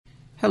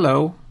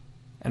Hello,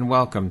 and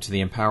welcome to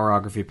the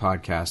Empowerography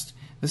Podcast.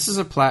 This is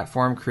a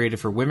platform created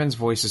for women's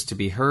voices to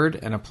be heard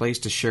and a place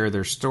to share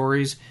their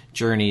stories,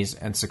 journeys,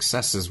 and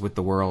successes with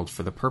the world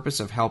for the purpose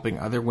of helping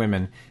other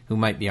women who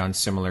might be on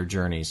similar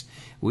journeys.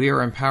 We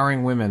are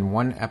empowering women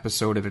one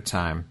episode at a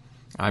time.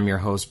 I'm your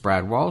host,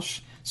 Brad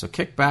Walsh, so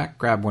kick back,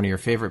 grab one of your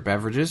favorite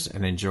beverages,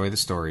 and enjoy the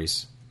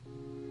stories.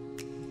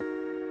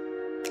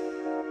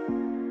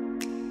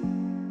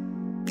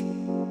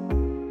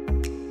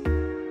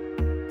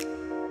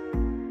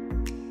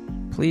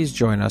 Please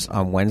join us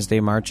on Wednesday,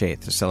 March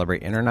 8th to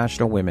celebrate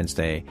International Women's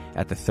Day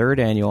at the 3rd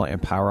Annual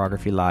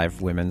Empowerography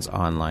Live Women's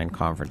Online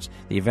Conference.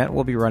 The event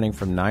will be running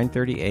from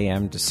 9:30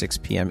 a.m. to 6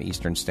 p.m.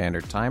 Eastern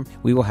Standard Time.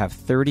 We will have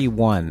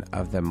 31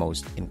 of the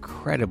most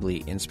incredibly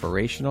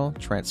inspirational,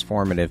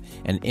 transformative,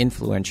 and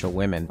influential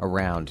women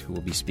around who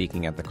will be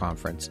speaking at the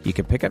conference. You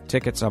can pick up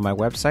tickets on my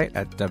website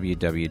at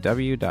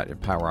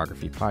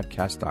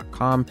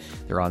www.empowerographypodcast.com.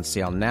 They're on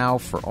sale now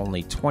for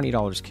only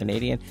 $20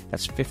 Canadian.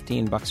 That's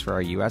 $15 for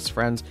our U.S.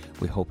 friends.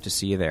 We hope to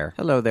see you there.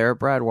 Hello there,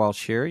 Brad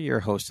Walsh here, your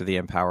host of the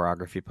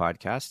Empowerography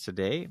Podcast.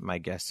 Today, my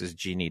guest is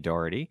Jeannie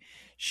Doherty.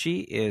 She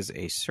is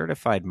a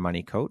certified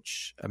money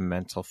coach, a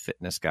mental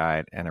fitness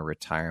guide, and a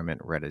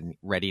retirement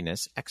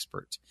readiness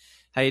expert.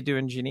 How you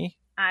doing, Jeannie?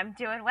 I'm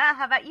doing well.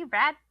 How about you,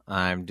 Brad?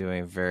 I'm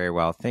doing very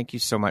well. Thank you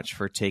so much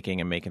for taking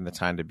and making the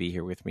time to be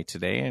here with me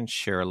today and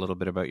share a little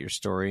bit about your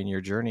story and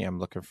your journey. I'm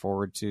looking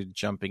forward to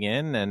jumping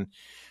in and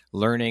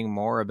learning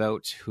more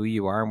about who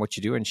you are and what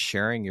you do and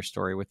sharing your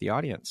story with the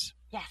audience.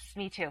 Yes,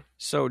 me too.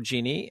 So,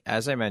 Jeannie,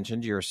 as I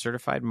mentioned, you're a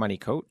certified money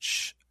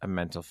coach, a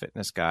mental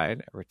fitness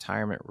guide, a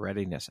retirement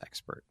readiness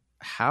expert.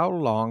 How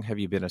long have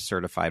you been a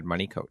certified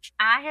money coach?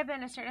 I have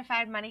been a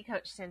certified money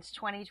coach since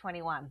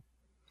 2021,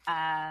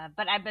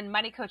 but I've been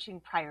money coaching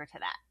prior to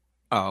that.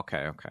 Oh,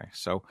 okay.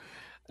 So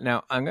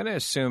now I'm going to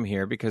assume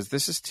here, because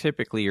this is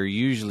typically or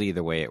usually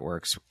the way it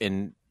works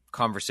in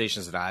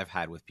conversations that I've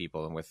had with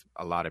people and with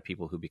a lot of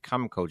people who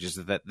become coaches,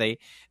 is that they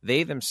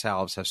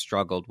themselves have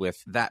struggled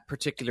with that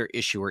particular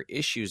issue or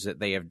issues that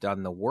they have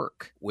done the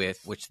work with,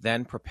 which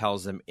then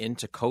propels them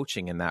into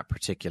coaching in that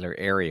particular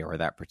area or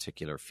that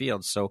particular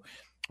field. So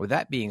with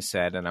that being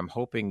said, and I'm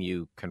hoping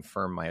you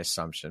confirm my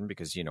assumption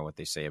because you know what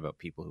they say about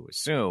people who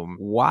assume,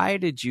 why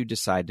did you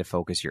decide to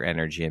focus your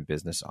energy and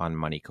business on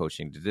money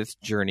coaching? Did this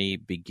journey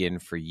begin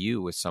for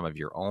you with some of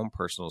your own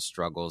personal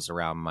struggles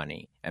around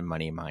money and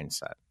money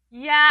mindset?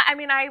 Yeah, I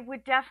mean, I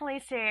would definitely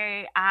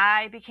say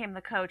I became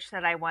the coach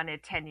that I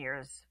wanted 10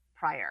 years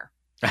prior.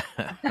 That's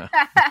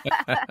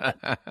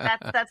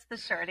the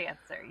short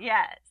answer.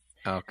 Yes.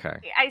 Okay.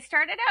 I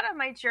started out on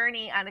my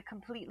journey on a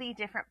completely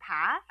different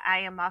path. I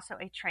am also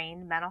a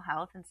trained mental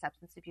health and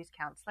substance abuse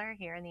counselor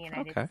here in the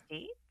United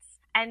States.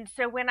 And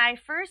so when I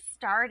first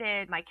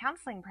started my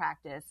counseling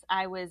practice,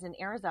 I was in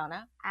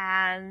Arizona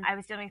and I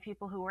was dealing with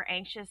people who were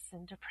anxious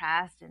and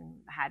depressed and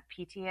had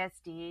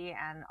PTSD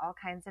and all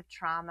kinds of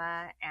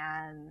trauma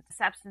and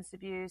substance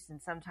abuse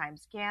and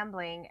sometimes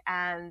gambling.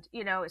 And,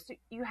 so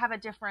you have a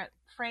different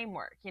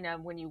framework,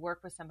 when you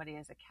work with somebody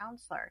as a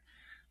counselor.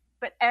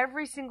 But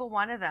every single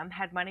one of them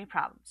had money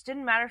problems.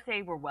 Didn't matter if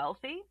they were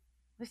wealthy,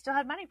 they still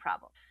had money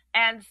problems.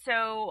 And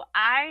so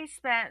I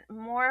spent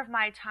more of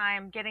my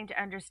time getting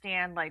to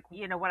understand,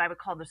 what I would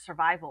call the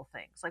survival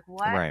things. Like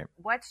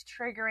what's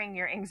triggering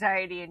your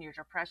anxiety and your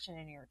depression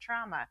and your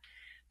trauma,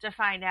 to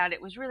find out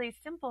it was really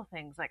simple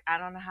things like, I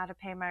don't know how to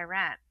pay my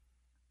rent.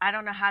 I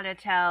don't know how to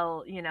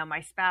tell,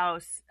 my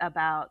spouse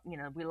about,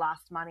 we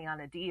lost money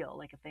on a deal,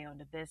 like if they owned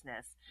a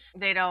business.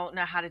 They don't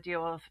know how to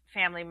deal with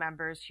family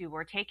members who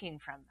were taking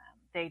from them.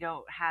 They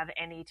don't have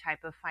any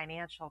type of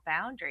financial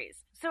boundaries.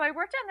 So I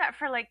worked on that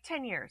for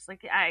 10 years.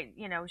 I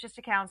was just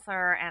a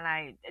counselor and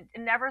I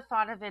never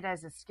thought of it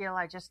as a skill.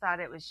 I just thought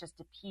it was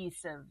just a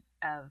piece of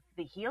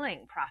the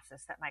healing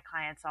process that my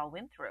clients all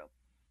went through.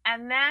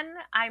 And then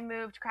I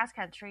moved cross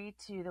country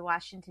to the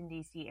Washington,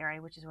 D.C.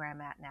 area, which is where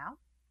I'm at now.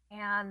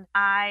 And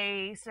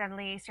I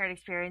suddenly started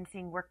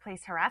experiencing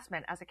workplace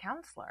harassment as a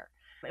counselor.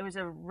 It was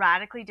a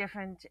radically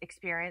different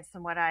experience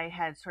than what I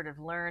had sort of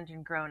learned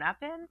and grown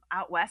up in.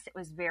 Out west, it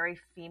was very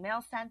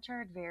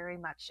female-centered, very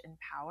much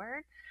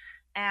empowered.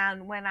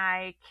 And when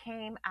I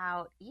came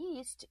out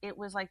east, it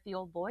was like the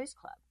old boys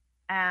club.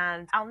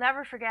 And I'll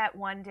never forget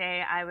one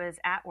day I was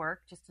at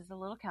work just as a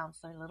little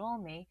counselor, little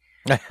old me,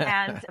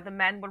 and the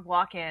men would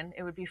walk in,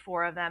 it would be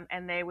 4 of them,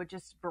 and they would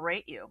just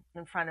berate you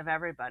in front of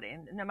everybody.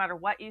 And no matter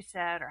what you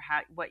said or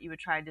what you had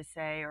tried to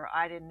say, or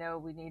I didn't know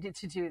we needed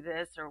to do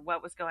this, or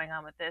what was going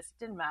on with this, it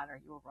didn't matter,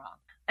 you were wrong.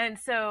 And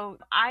so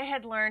I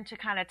had learned to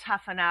kind of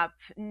toughen up,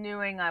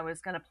 knowing I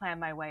was going to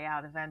plan my way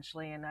out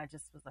eventually. And I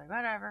just was like,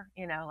 whatever,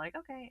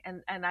 okay.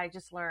 And I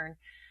just learned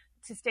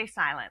to stay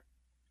silent.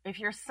 If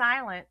you're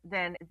silent,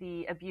 then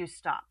the abuse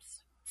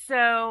stops.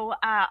 So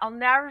I'll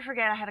never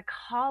forget, I had a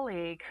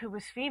colleague who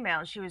was female,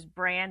 and she was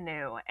brand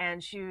new,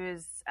 and she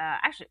was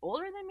actually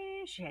older than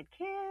me. She had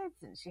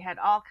kids, and she had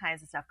all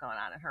kinds of stuff going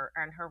on in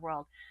her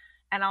world.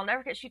 And I'll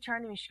never forget, she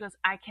turned to me, she goes,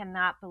 I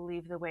cannot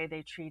believe the way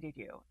they treated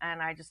you.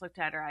 And I just looked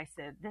at her, I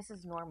said, this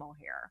is normal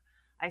here.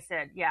 I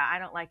said, yeah, I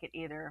don't like it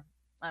either.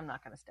 I'm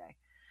not going to stay.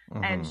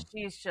 Mm-hmm. And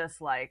she's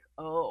just like,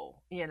 oh,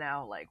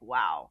 like,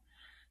 wow.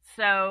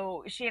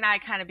 So she and I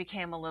kind of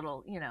became a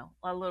little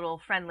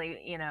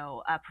friendly,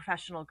 a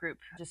professional group,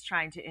 just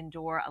trying to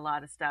endure a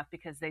lot of stuff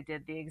because they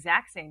did the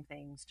exact same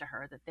things to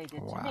her that they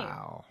did to me.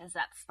 Because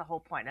that's the whole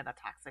point of a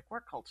toxic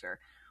work culture.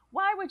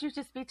 Why would you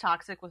just be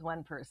toxic with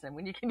one person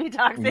when you can be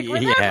toxic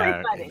with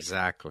everybody?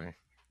 Exactly.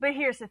 But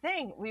here's the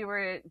thing. We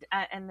were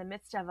in the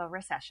midst of a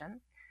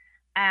recession.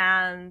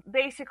 And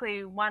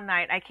basically one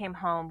night I came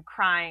home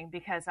crying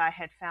because I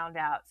had found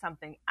out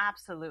something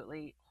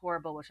absolutely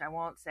horrible, which I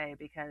won't say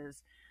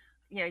because,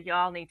 you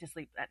all need to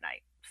sleep at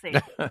night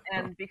safely.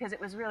 And because it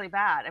was really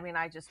bad. I mean,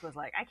 I just was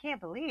like, I can't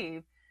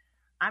believe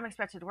I'm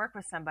expected to work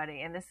with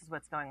somebody and this is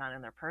what's going on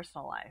in their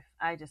personal life.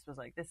 I just was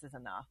like, this is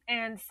enough.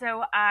 And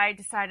so I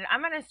decided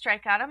I'm going to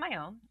strike out on my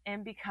own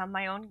and become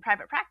my own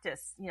private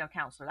practice,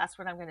 counselor. That's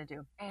what I'm going to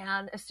do.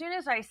 And as soon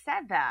as I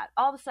said that,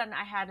 all of a sudden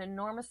I had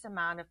enormous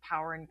amount of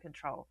power and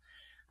control.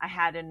 I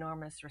had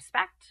enormous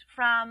respect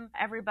from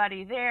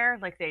everybody there.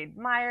 Like, they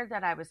admired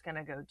that I was going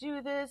to go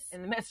do this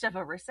in the midst of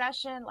a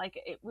recession. Like,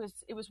 it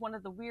was one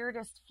of the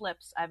weirdest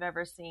flips I've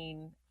ever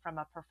seen from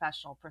a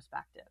professional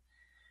perspective.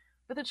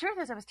 But the truth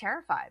is, I was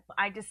terrified.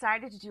 I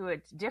decided to do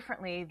it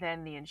differently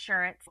than the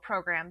insurance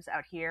programs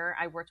out here.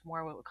 I worked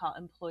more what we call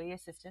employee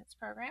assistance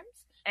programs.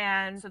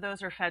 And so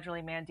those are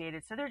federally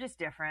mandated. So they're just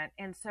different.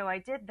 And so I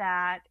did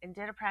that and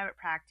did a private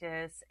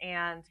practice.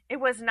 And it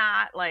was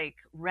not like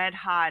red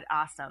hot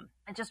awesome.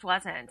 It just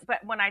wasn't.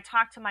 But when I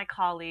talked to my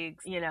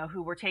colleagues,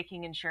 who were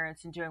taking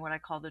insurance and doing what I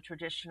call the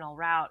traditional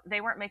route,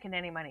 they weren't making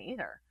any money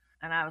either.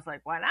 And I was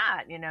like, why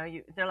not?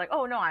 They're like,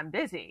 oh, no, I'm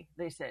busy.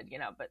 They said,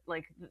 but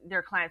like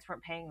their clients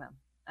weren't paying them.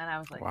 And I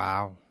was like,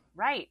 wow.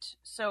 Right.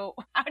 So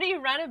how do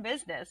you run a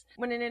business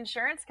when an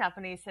insurance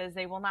company says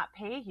they will not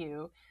pay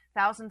you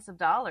thousands of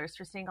dollars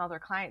for seeing all their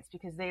clients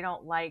because they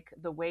don't like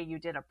the way you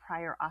did a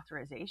prior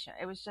authorization?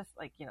 It was just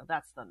like,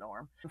 that's the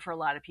norm for a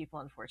lot of people,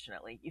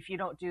 unfortunately. If you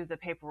don't do the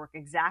paperwork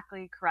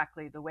exactly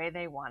correctly the way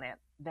they want it,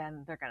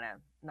 then they're going to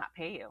not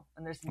pay you.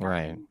 And there's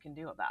nothing you can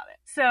do about it.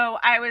 So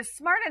I was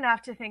smart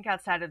enough to think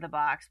outside of the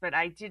box, but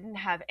I didn't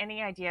have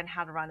any idea on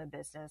how to run a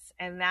business.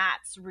 And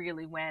that's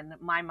really when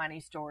my money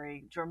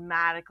story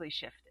dramatically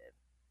shifted.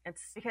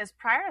 It's because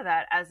prior to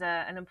that, as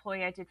an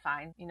employee, I did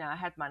fine. I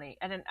had money.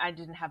 I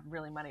didn't have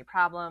really money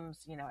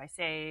problems. I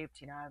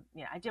saved.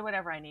 I did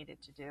whatever I needed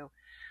to do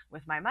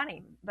with my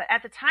money. But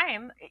at the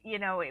time,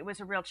 it was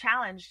a real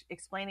challenge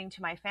explaining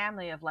to my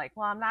family of like,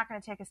 well, I'm not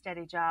going to take a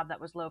steady job that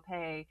was low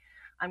pay.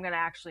 I'm going to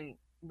actually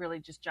really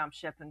just jump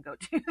ship and go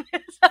do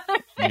this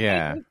other thing.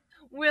 Yeah.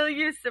 Will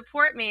you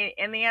support me?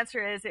 And the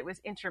answer is it was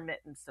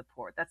intermittent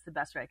support. That's the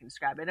best way I can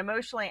describe it,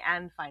 emotionally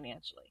and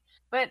financially.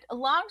 But a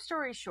long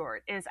story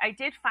short is I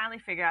did finally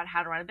figure out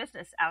how to run a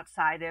business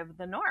outside of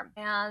the norm.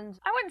 And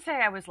I wouldn't say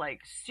I was like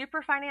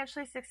super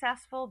financially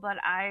successful, but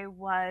I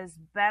was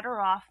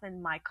better off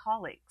than my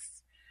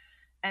colleagues.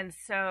 And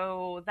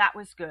so that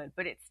was good,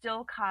 but it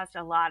still caused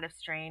a lot of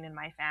strain in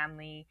my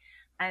family.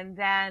 And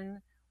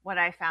then what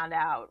I found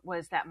out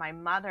was that my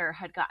mother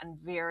had gotten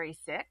very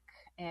sick.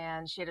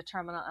 And she had a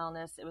terminal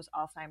illness. It was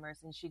Alzheimer's,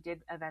 and she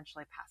did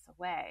eventually pass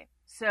away.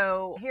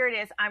 So here it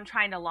is. I'm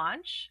trying to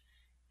launch,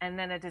 and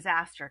then a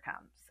disaster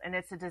comes. And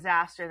it's a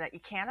disaster that you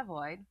can't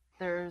avoid.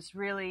 There's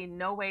really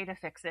no way to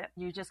fix it.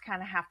 You just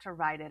kind of have to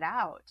ride it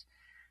out.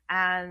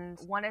 And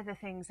one of the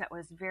things that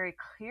was very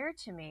clear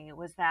to me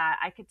was that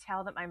I could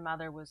tell that my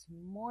mother was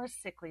more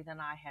sickly than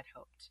I had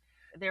hoped.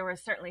 There were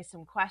certainly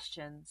some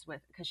questions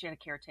because she had a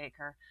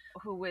caretaker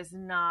who was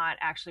not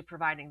actually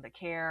providing the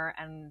care.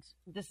 And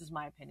this is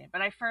my opinion,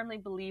 but I firmly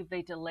believe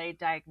they delayed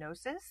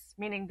diagnosis,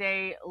 meaning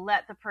they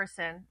let the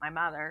person, my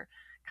mother,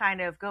 kind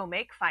of go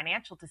make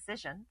financial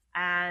decisions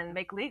and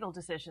make legal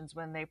decisions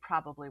when they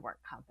probably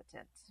weren't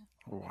competent.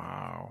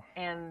 Wow.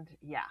 And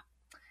yeah,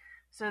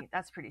 so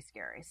that's pretty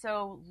scary.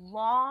 So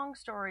long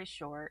story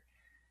short,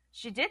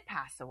 she did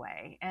pass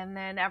away. And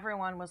then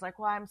everyone was like,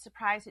 well, I'm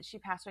surprised that she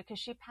passed away, because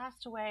she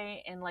passed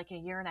away in like a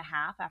year and a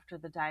half after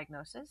the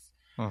diagnosis.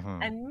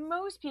 Mm-hmm. And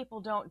most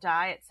people don't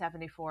die at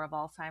 74 of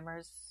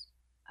Alzheimer's,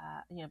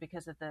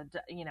 because of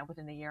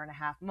within a year and a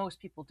half. Most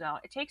people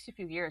don't. It takes a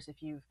few years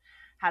if you've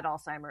had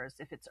Alzheimer's,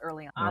 if it's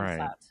early onset.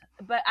 Right.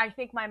 But I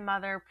think my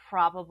mother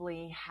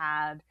probably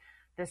had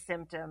the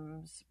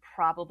symptoms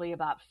probably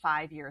about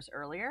 5 years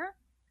earlier.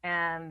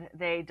 And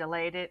they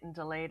delayed it and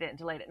delayed it and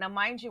delayed it. Now,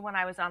 mind you, when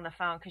I was on the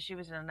phone, because she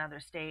was in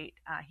another state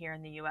here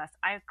in the U.S.,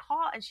 I would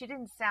call and she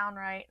didn't sound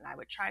right. And I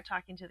would try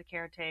talking to the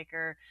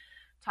caretaker,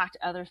 talk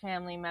to other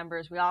family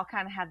members. We all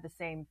kind of had the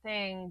same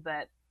thing,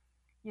 but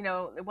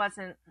there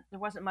wasn't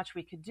much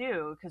we could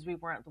do because we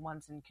weren't the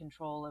ones in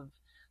control of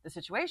the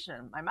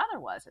situation. My mother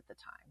was at the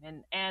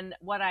time. And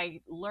what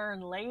I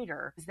learned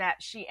later is that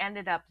she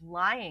ended up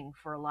lying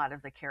for a lot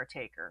of the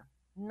caretaker.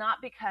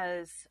 not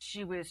because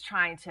she was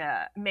trying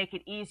to make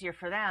it easier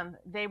for them.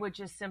 They would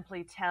just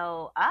simply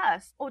tell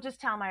us, oh,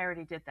 just tell them I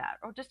already did that,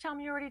 or just tell them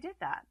you already did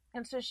that.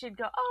 And so she'd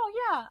go, oh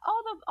yeah,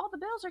 all the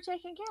bills are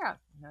taken care of.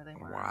 No, they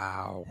weren't.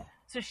 Wow.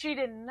 So she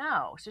didn't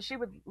know. So she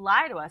would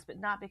lie to us, but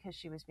not because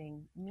she was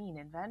being mean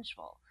and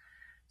vengeful.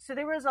 So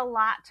there was a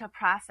lot to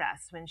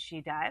process when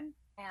she died.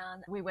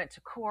 And we went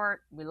to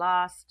court. We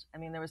lost. I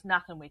mean, there was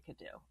nothing we could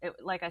do.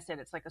 Like I said,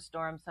 it's like a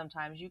storm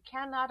sometimes you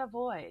cannot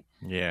avoid.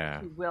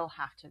 Yeah. You will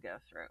have to go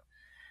through.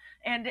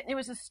 And it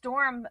was a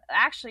storm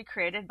actually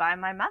created by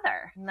my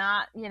mother,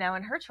 not, in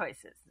her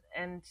choices.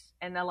 And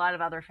a lot of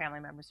other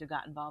family members who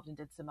got involved and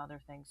did some other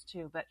things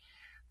too. But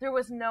there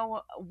was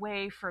no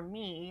way for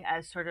me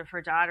as sort of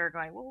her daughter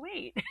going, well,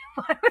 wait,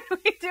 why would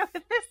we do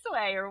it this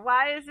way? Or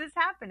why is this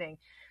happening?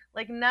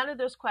 Like, none of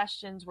those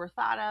questions were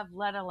thought of,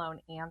 let alone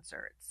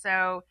answered.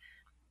 So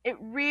it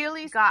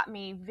really got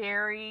me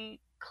very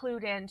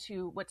clued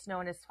into what's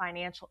known as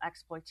financial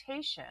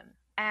exploitation.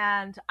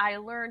 And I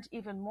learned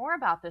even more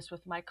about this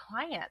with my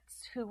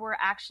clients who were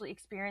actually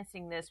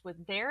experiencing this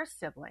with their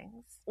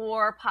siblings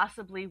or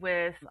possibly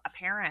with a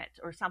parent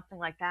or something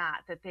like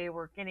that they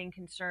were getting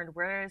concerned,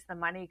 where is the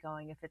money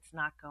going if it's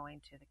not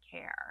going to the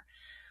care?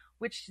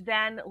 Which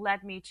then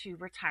led me to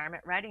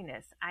retirement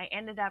readiness. I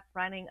ended up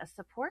running a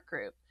support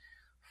group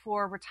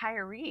for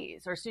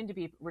retirees or soon to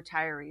be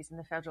retirees in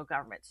the federal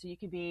government. So you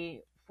could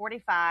be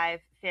 45,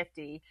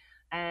 50,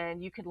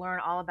 and you could learn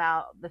all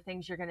about the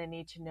things you're going to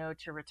need to know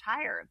to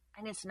retire.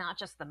 And it's not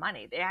just the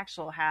money. They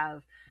actually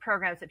have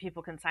programs that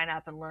people can sign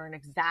up and learn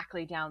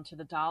exactly down to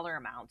the dollar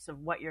amounts of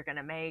what you're going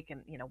to make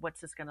and, what's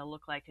this going to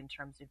look like in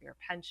terms of your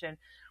pension,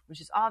 which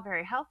is all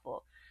very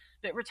helpful.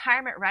 But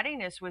retirement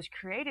readiness was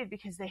created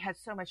because they had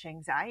so much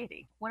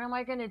anxiety. What am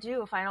I going to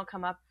do if I don't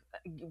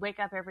wake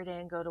up every day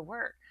and go to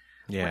work?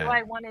 Yeah. What do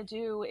I want to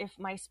do if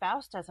my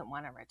spouse doesn't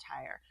want to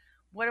retire?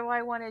 What do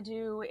I want to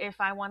do if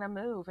I want to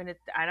move and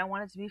I don't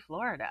want it to be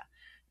Florida?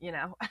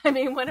 I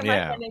mean, what am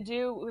I going to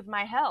do with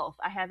my health?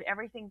 I have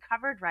everything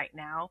covered right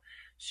now.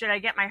 Should I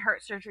get my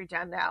heart surgery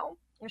done now?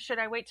 Or should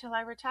I wait till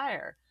I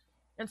retire?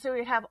 And so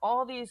we have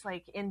all these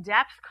like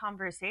in-depth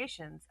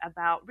conversations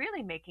about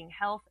really making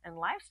health and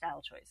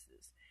lifestyle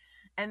choices.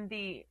 And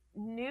the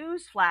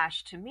news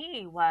flash to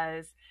me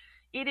was,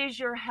 it is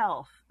your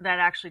health that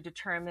actually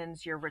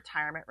determines your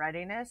retirement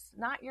readiness,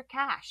 not your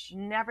cash,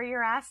 never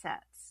your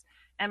assets.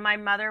 And my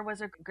mother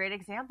was a great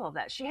example of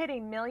that. She had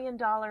 $1 million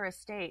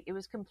estate. It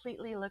was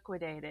completely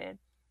liquidated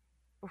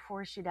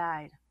before she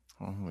died.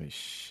 Holy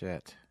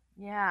shit.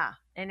 Yeah.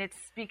 And it's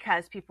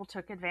because people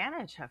took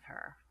advantage of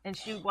her and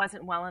she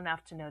wasn't well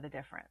enough to know the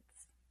difference.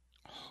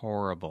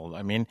 Horrible.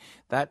 I mean,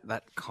 that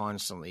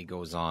constantly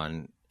goes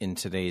on in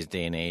today's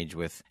day and age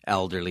with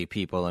elderly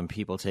people and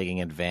people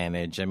taking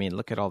advantage. I mean,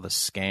 look at all the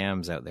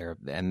scams out there,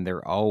 and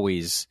they're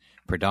always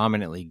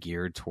predominantly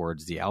geared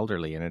towards the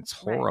elderly. And it's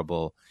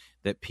horrible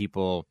that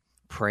people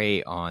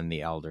prey on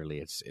the elderly.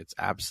 It's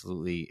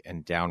absolutely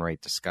and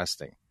downright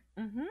disgusting.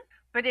 Mm-hmm.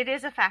 But it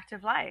is a fact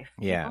of life.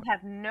 Yeah. People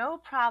have no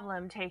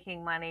problem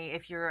taking money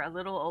if you're a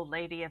little old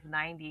lady of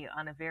 90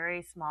 on a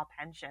very small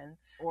pension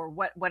or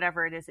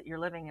whatever it is that you're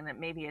living in. It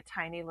may be a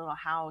tiny little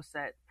house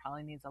that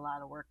probably needs a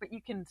lot of work, but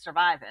you can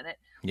survive in it.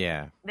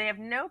 Yeah. They have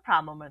no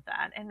problem with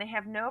that. And they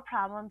have no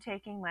problem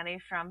taking money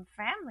from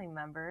family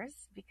members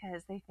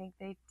because they think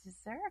they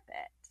deserve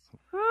it.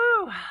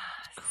 Whew.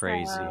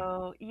 Crazy.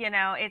 So,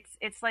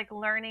 it's like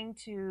learning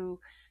to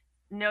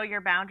know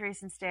your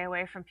boundaries and stay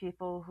away from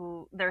people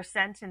who their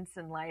sentence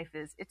in life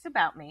is, it's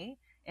about me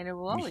and it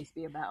will always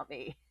be about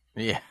me.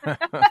 Yeah.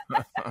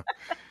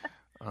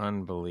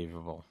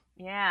 Unbelievable.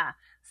 Yeah.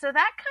 So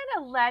that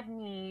kind of led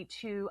me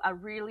to a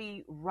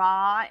really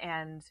raw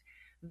and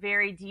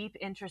very deep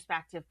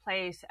introspective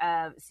place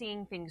of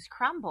seeing things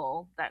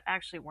crumble that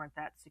actually weren't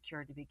that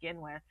secure to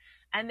begin with.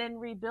 And then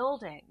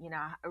rebuilding,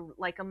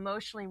 like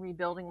emotionally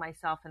rebuilding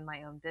myself in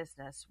my own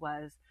business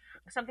was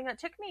something that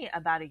took me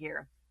about a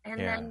year. And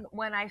then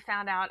when I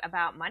found out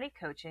about money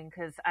coaching,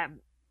 because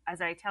as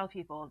I tell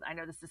people, I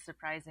know this is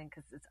surprising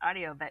because it's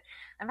audio, but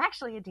I'm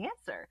actually a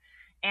dancer.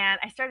 And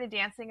I started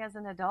dancing as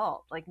an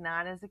adult, like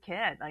not as a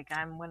kid. Like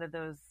I'm one of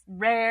those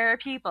rare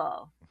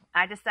people.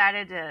 I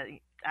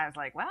was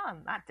like, well,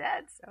 I'm not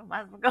dead, so I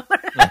might as well go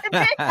learn how to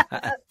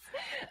dance.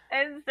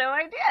 And so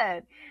I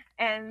did.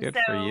 And good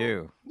for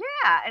you.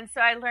 Yeah. And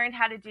so I learned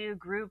how to do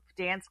group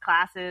dance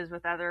classes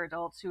with other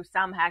adults who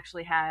some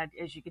actually had,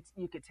 as you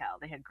could tell,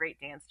 they had great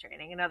dance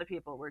training, and other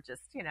people were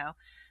just,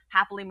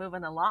 happily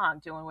moving along,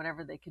 doing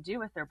whatever they could do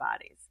with their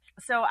bodies.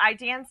 So I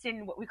danced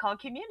in what we call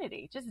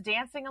Mm-hmm. just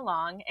dancing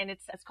along, and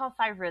it's called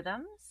Five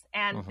Rhythms,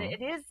 and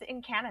it is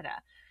in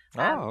Canada.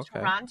 Okay.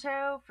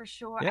 Toronto for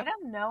sure. Yep. I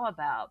don't know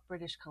about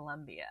British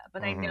Columbia,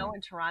 but I Mm-hmm. know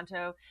in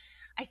Toronto,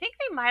 I think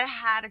they might have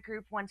had a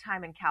group one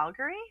time in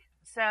Calgary.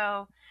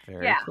 So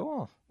Very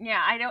cool.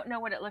 yeah, I don't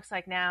know what it looks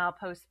like now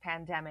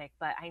post-pandemic,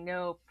 but I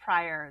know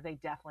prior they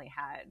definitely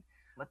had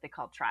what they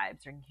call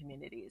tribes or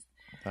communities.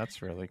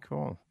 That's really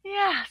cool.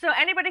 Yeah, so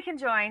anybody can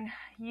join.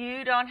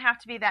 You don't have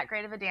to be that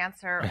great of a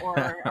dancer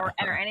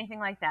or anything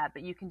like that,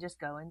 but you can just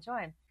go and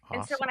join.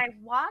 And so when I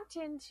walked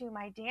into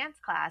my dance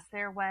class,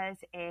 there was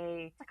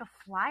like a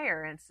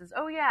flyer, and it says,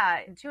 "Oh yeah,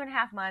 in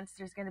 2.5 months,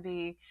 there's going to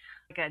be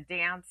like a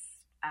dance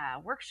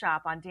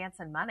workshop on dance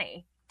and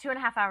money,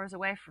 2.5 hours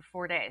away for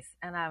 4 days."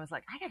 And I was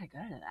like, I got to go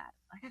to that.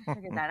 I got to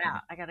figure that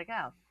out. I got to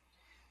go.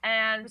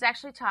 And it was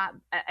actually taught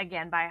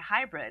again by a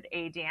hybrid,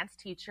 a dance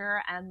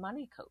teacher and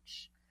money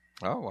coach.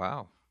 Oh,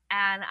 wow.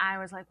 And I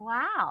was like,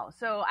 wow.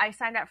 So I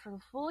signed up for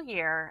the full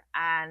year,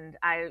 and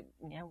I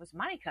was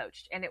money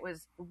coached, and it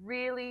was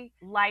really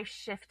life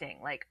shifting.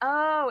 Like,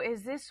 oh,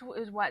 is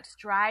what's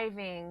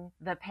driving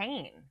the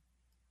pain?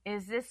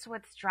 Is this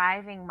what's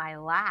driving my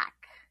lack?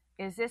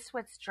 Is this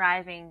what's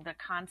driving the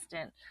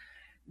constant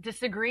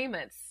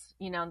disagreements,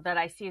 that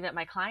I see that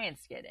my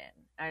clients get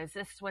in? Is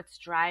this what's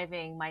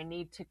driving my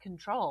need to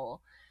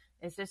control?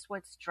 Is this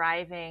what's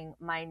driving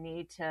my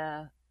need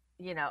to,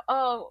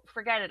 oh,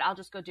 forget it, I'll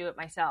just go do it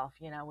myself,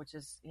 which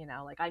is,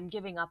 like I'm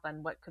giving up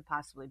on what could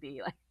possibly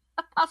be like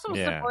a possible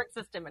support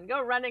system, and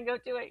go run and go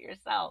do it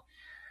yourself.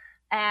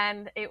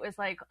 And it was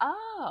like,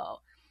 oh,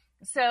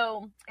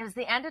 so it was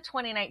the end of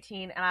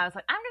 2019, and I was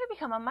like, I'm going to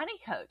become a money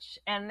coach.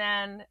 And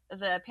then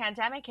the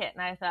pandemic hit,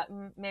 and I thought,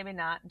 maybe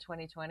not in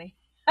 2020.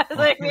 I was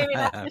like, maybe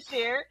not this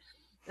year.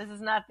 This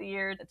is not the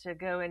year to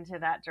go into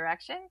that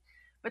direction.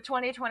 But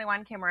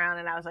 2021 came around,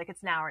 and I was like,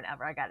 it's now or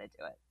never. I got to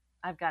do it.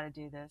 I've got to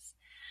do this.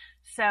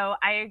 So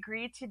I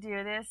agreed to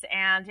do this,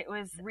 and it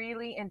was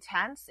really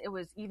intense. It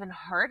was even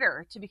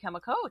harder to become a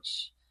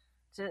coach,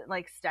 to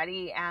like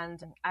study.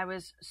 And I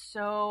was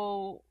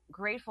so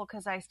grateful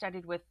because I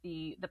studied with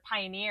the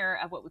pioneer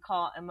of what we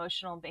call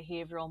emotional and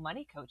behavioral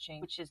money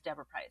coaching, which is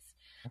Deborah Price.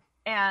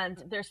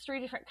 And there's 3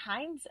 different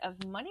kinds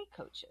of money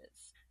coaches.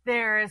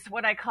 There's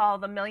what I call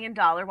the $1 million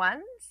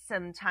ones.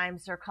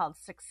 Sometimes they're called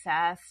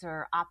success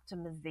or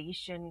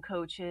optimization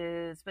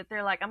coaches, but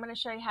they're like, I'm going to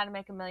show you how to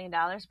make $1 million,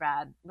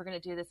 Brad. We're going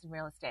to do this in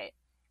real estate.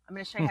 I'm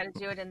going to show you how to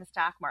do it in the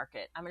stock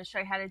market. I'm going to show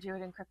you how to do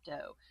it in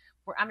crypto.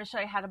 I'm going to show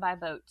you how to buy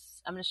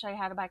boats. I'm going to show you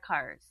how to buy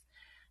cars.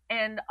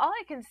 And all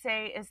I can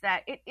say is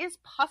that it is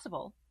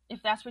possible,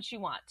 if that's what you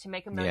want, to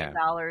make $1 million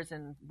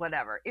and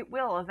whatever. It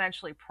will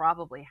eventually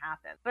probably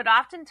happen. But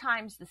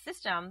oftentimes the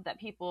system that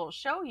people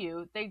show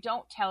you, they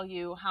don't tell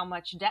you how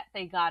much debt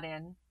they got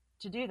in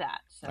to do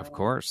that. So of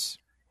course.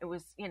 It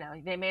was,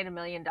 they made $1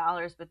 million,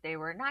 but they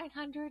were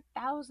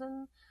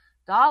 $900,000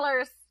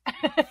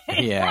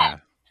 yeah. debt.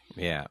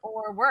 Yeah.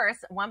 Or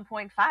worse,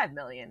 $1.5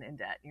 million in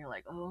debt. And you're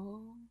like,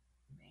 oh.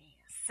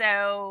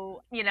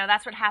 So,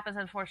 that's what happens,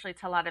 unfortunately,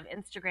 to a lot of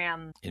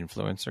Instagram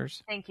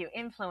influencers. Thank you.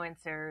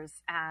 Influencers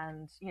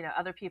and,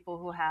 other people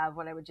who have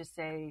what I would just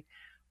say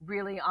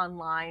really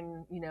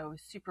online,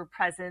 super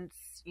presence,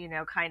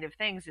 kind of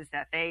things, is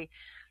that they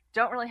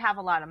don't really have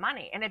a lot of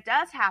money. And it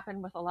does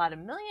happen with a lot of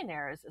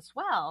millionaires as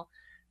well,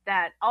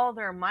 that all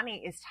their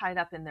money is tied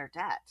up in their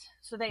debt.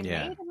 So they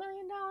made $1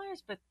 million,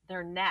 but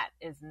their net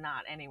is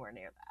not anywhere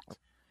near that.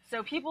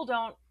 So people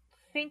don't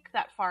think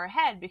that far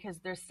ahead because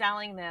they're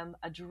selling them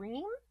a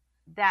dream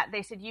that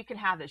they said, you can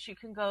have this, you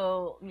can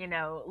go,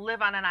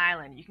 live on an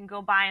island, you can go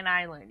buy an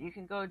island, you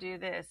can go do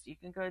this, you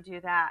can go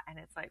do that. And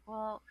it's like,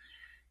 well,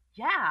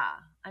 yeah,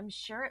 I'm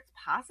sure it's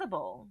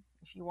possible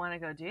if you want to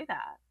go do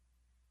that,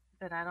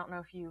 but I don't know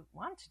if you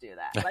want to do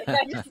that. Like,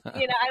 I just,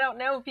 I don't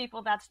know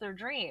people, that's their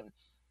dream.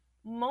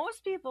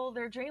 Most people,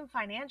 their dream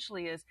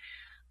financially is,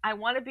 I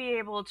want to be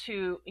able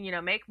to,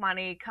 make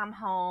money, come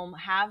home,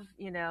 have,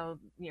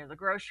 the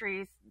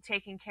groceries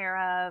taken care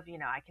of,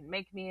 I can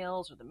make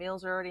meals, or the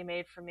meals are already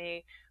made for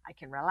me. I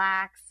can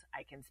relax.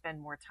 I can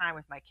spend more time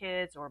with my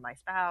kids or my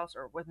spouse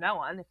or with no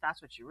one, if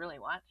that's what you really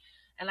want.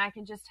 And I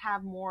can just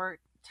have more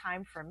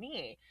time for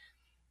me.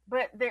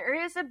 But there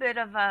is a bit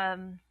of a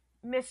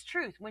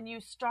mistruth. When you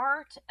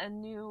start a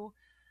new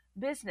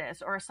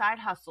business or a side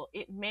hustle,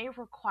 it may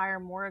require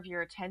more of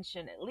your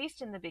attention, at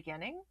least in the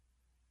beginning,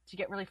 to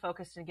get really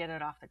focused and get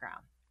it off the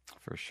ground.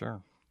 For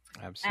sure.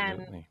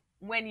 Absolutely. And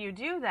when you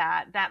do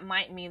that, that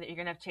might mean that you're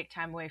going to have to take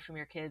time away from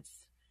your kids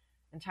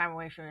and time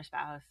away from your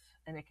spouse,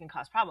 and it can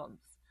cause problems,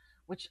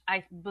 which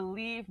I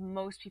believe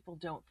most people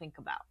don't think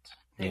about.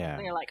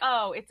 They're like,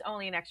 oh, it's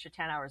only an extra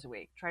 10 hours a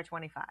week. Try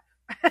 25.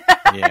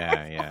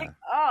 Yeah. Like,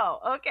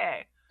 oh,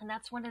 okay. And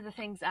that's one of the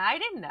things I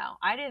didn't know.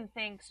 I didn't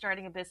think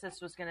starting a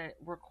business was going to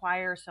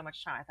require so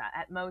much time. I thought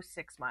at most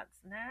 6 months.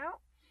 No.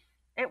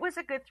 It was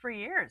a good 3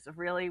 years of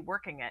really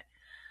working it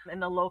in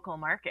the local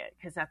market,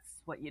 because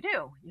that's what you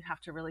do. You have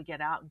to really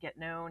get out and get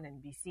known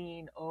and be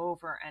seen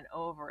over and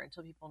over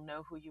until people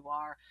know who you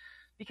are.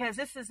 Because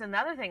this is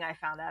another thing I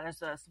found out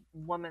as a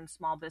woman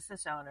small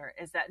business owner,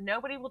 is that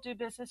nobody will do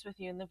business with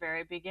you in the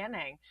very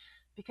beginning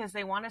because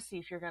they want to see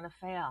if you're going to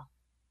fail.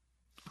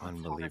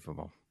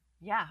 Unbelievable.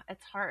 Yeah,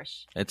 it's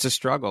harsh. It's a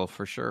struggle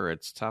for sure.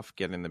 It's tough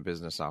getting the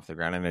business off the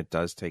ground, and it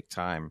does take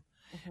time.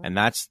 Mm-hmm. And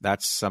that's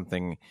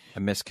something,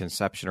 a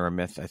misconception or a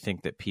myth. I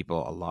think that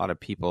a lot of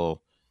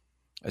people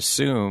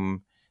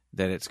assume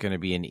that it's going to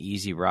be an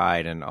easy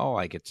ride and, oh,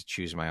 I get to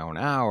choose my own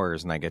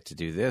hours and I get to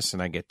do this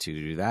and I get to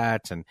do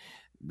that. And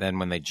then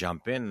when they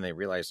jump in and they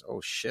realize, oh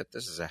shit,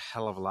 this is a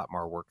hell of a lot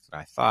more work than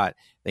I thought,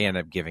 they end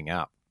up giving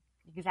up.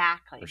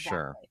 Exactly. For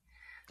sure.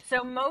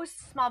 So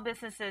most small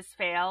businesses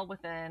fail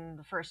within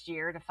the first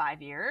year to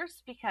 5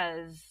 years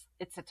because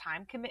it's a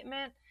time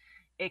commitment.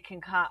 It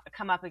can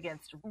come up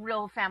against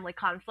real family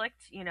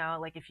conflict,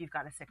 like if you've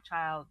got a sick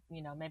child,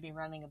 maybe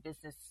running a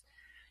business,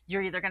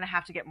 you're either going to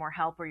have to get more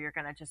help or you're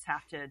going to just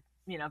have to,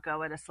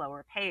 go at a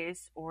slower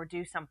pace or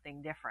do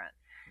something different.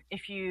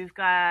 If you've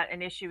got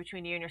an issue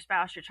between you and your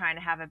spouse, you're trying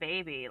to have a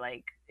baby,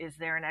 like, is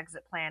there an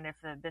exit plan if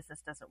the business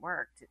doesn't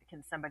work?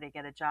 Can somebody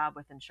get a job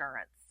with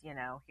insurance,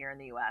 here in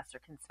the US, or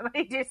can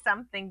somebody do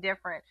something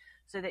different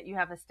so that you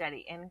have a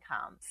steady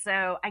income?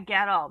 So I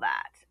get all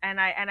that. And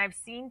I've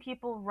seen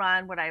people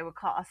run what I would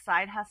call a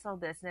side hustle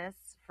business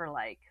for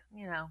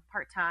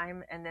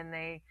part-time, and then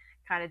they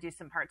kind of do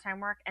some part-time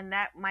work, and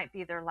that might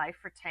be their life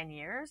for 10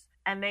 years,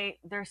 and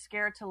they're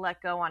scared to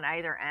let go on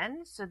either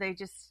end. So they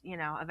just,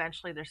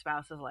 eventually their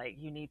spouse is like,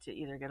 you need to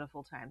either get a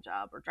full-time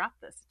job or drop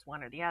this. It's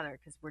one or the other,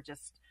 because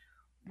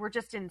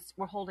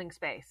we're holding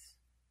space.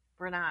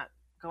 We're not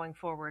going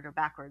forward or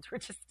backwards. We're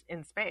just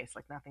in space,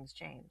 like nothing's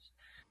changed.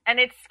 And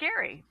it's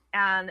scary.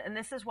 And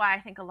this is why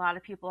I think a lot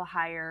of people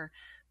hire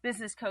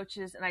business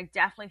coaches, and I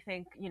definitely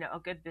think, a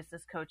good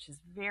business coach is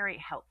very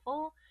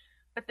helpful.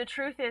 But the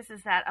truth is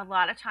that a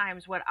lot of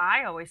times what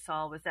I always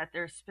saw was that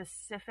there's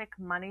specific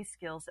money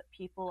skills that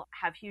people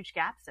have huge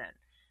gaps in.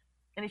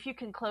 And if you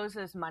can close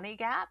those money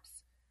gaps,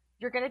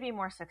 you're going to be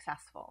more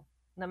successful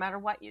no matter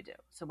what you do.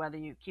 So whether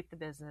you keep the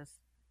business,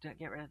 don't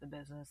get rid of the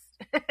business,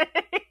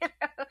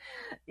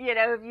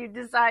 if you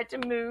decide to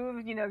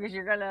move, because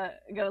you're going to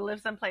go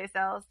live someplace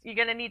else, you're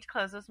going to need to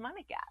close those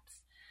money gaps.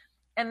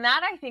 And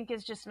that, I think,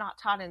 is just not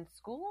taught in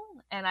school.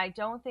 And I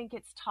don't think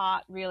it's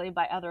taught really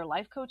by other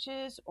life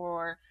coaches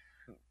or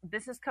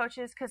business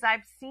coaches, because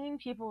I've seen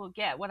people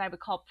get what I would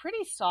call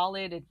pretty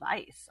solid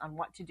advice on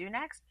what to do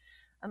next.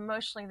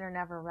 Emotionally, they're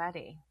never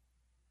ready.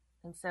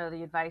 And so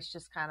the advice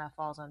just kind of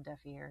falls on deaf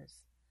ears.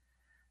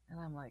 And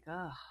I'm like,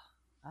 oh,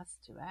 that's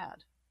too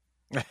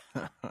bad.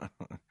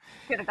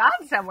 Could have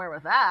gone somewhere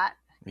with that.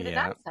 Could have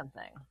done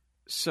something.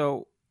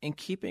 So in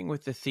keeping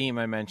with the theme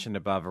I mentioned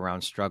above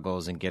around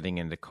struggles and getting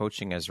into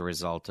coaching as a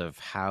result of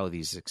how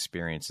these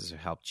experiences have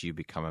helped you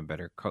become a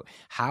better coach,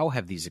 how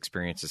have these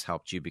experiences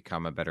helped you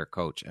become a better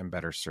coach and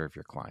better serve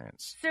your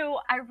clients? So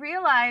I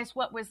realized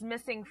what was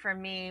missing for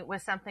me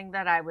was something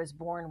that I was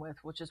born with,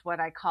 which is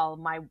what I call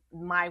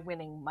my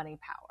winning money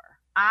power.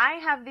 I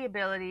have the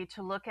ability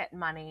to look at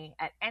money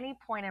at any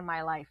point in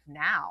my life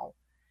now,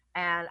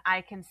 and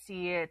I can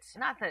see it,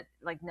 not that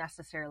like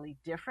necessarily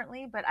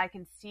differently, but I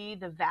can see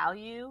the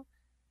value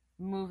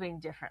moving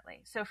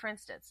differently. So for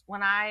instance,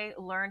 when I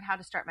learned how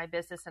to start my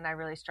business and I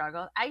really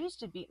struggled, I used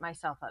to beat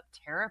myself up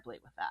terribly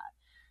with that.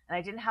 And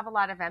I didn't have a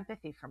lot of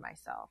empathy for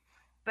myself.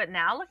 But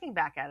now looking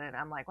back at it,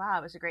 I'm like, wow,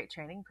 it was a great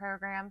training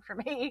program for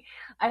me.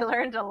 I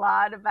learned a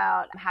lot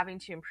about having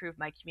to improve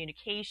my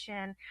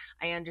communication.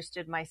 I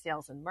understood my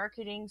sales and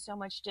marketing so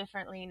much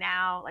differently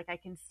now. Like I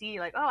can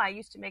see like, oh, I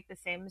used to make the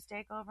same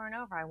mistake over and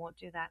over. I won't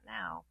do that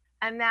now.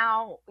 And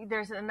now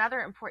there's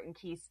another important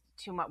key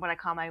to what I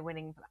call my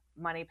winning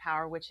money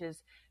power, which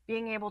is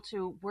being able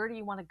to, where do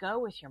you want to go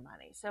with your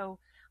money? So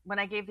when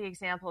I gave the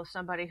example of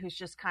somebody who's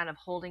just kind of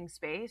holding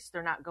space,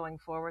 they're not going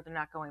forward, they're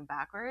not going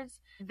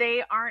backwards,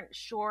 they aren't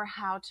sure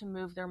how to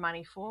move their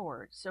money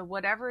forward. So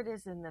whatever it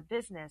is in the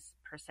business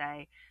per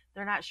se,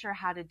 they're not sure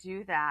how to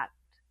do that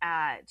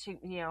I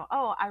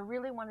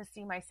really want to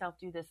see myself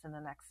do this in the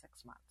next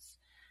 6 months.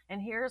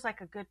 And here's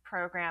like a good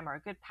program or a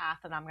good path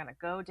that I'm going to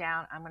go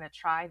down. I'm going to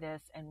try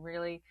this and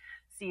really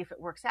see if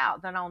it works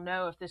out. Then I'll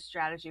know if this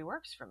strategy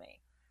works for me.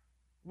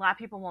 A lot of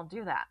people won't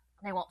do that.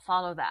 They won't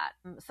follow that.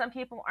 Some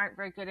people aren't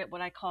very good at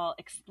what I call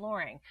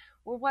exploring.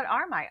 Well, what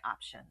are my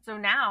options? So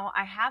now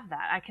I have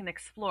that. I can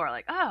explore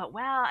like, oh,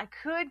 well, I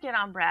could get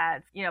on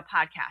Brad's,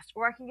 podcast,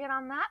 or I can get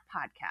on that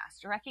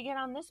podcast, or I can get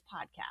on this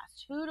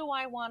podcast. Who do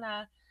I want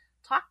to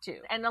talk to?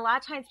 And a lot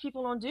of times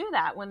people don't do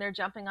that when they're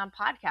jumping on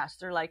podcasts.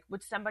 They're like,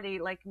 would somebody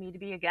like me to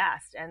be a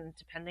guest? And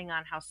depending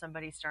on how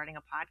somebody's starting a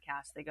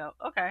podcast, they go,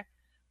 okay,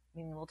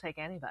 we'll take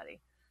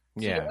anybody.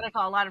 So you get what I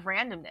call a lot of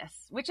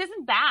randomness, which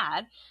isn't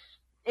bad.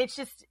 It's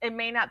just, it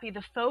may not be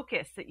the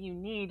focus that you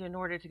need in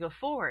order to go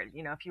forward.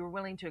 If you were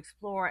willing to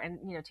explore and,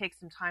 take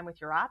some time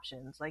with your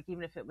options, like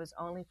even if it was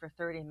only for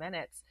 30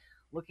 minutes,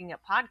 looking at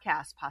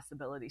podcast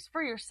possibilities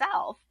for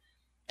yourself.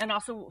 And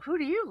also, who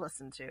do you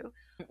listen to?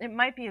 It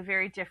might be a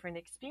very different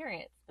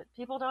experience, but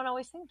people don't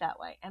always think that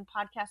way. And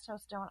podcast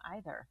hosts don't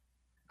either.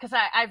 Because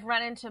I've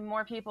run into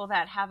more people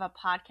that have a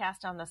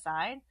podcast on the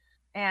side,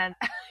 and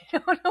I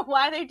don't know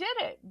why they did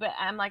it. But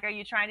I'm like, are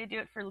you trying to do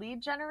it for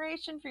lead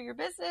generation for your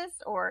business?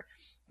 Or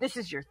this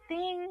is your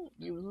thing?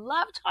 You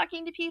love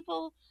talking to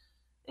people?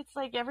 It's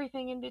like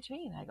everything in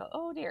between. I go,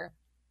 oh, dear.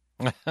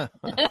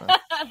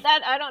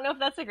 That I don't know if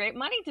that's a great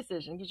money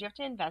decision, because you have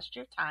to invest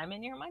your time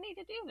and your money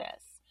to do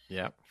this.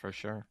 Yeah, for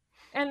sure.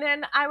 And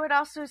then I would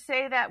also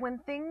say that when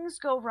things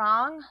go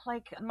wrong,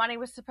 like money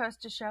was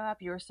supposed to show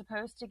up, you were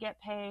supposed to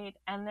get paid,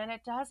 and then it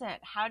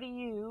doesn't. How do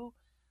you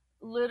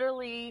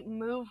literally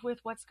move with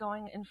what's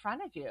going in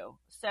front of you?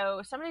 So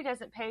if somebody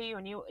doesn't pay you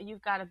and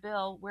you've got a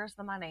bill, where's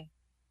the money?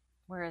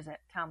 Where is it?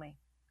 Tell me.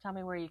 Tell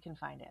me where you can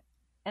find it.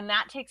 And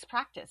that takes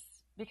practice,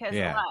 because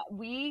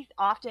we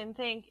often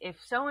think if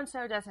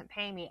so-and-so doesn't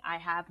pay me, I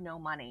have no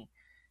money.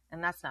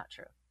 And that's not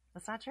true.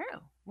 That's not true.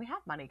 We have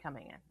money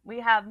coming in. We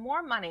have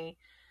more money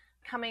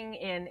coming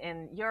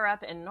in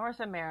Europe and North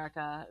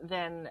America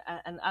than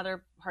in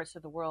other parts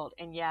of the world.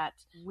 And yet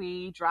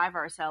we drive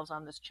ourselves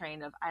on this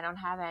train of, I don't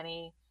have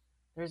any,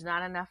 there's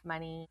not enough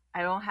money,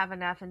 I don't have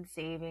enough in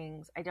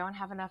savings, I don't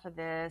have enough of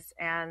this.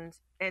 And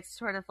it's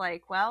sort of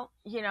like, well,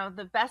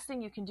 the best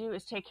thing you can do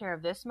is take care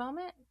of this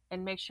moment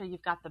and make sure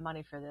you've got the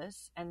money for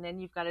this. And then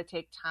you've got to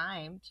take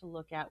time to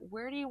look at,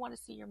 where do you want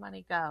to see your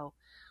money go?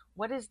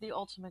 What is the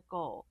ultimate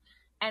goal?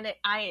 And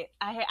I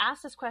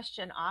ask this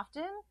question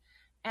often,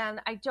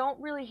 and I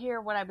don't really hear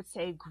what I would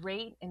say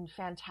great and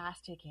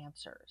fantastic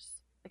answers.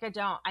 Like, I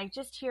don't. I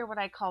just hear what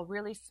I call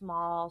really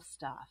small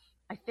stuff.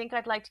 I think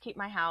I'd like to keep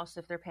my house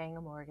if they're paying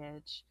a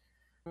mortgage.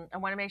 I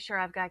want to make sure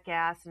I've got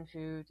gas and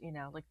food,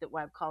 like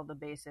what I call the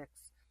basics.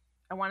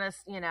 I want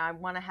to, I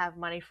want to have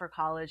money for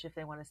college if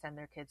they want to send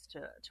their kids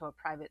to a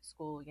private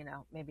school,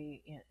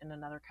 maybe in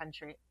another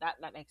country.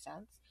 That makes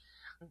sense.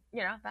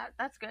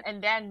 That's good.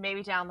 And then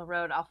maybe down the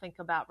road, I'll think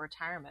about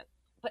retirement.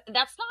 But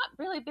that's not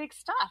really big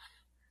stuff.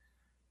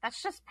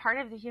 That's just part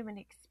of the human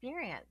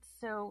experience.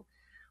 So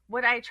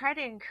what I try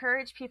to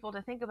encourage people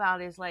to think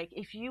about is, like,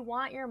 if you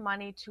want your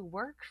money to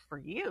work for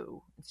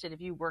you, instead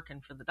of you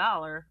working for the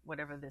dollar,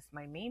 whatever this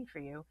might mean for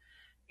you,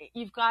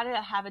 you've got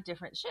to have a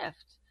different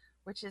shift,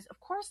 which is,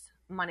 of course,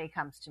 money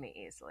comes to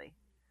me easily.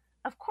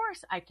 Of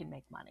course, I can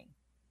make money.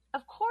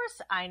 Of course,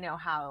 I know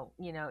how,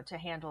 to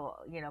handle,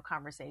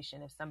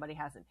 conversation if somebody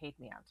hasn't paid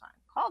me on time.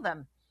 Call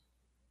them,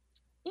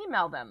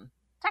 email them,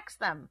 text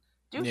them,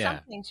 do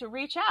something to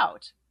reach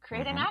out,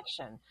 create an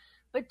action,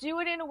 but do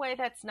it in a way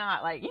that's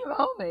not like, you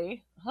owe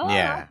me. Huh?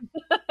 Yeah.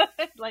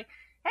 Like,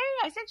 hey,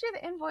 I sent you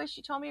the invoice.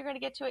 You told me you're going to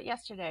get to it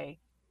yesterday.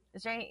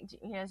 Is there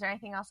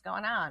anything else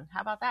going on?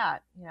 How about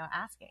that?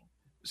 Asking.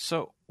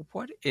 So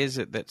what is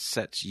it that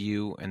sets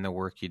you and the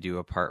work you do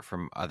apart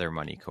from other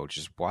money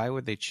coaches? Why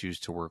would they choose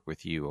to work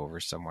with you over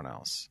someone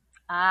else?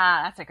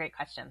 That's a great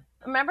question.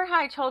 Remember how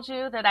I told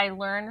you that I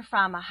learned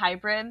from a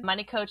hybrid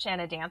money coach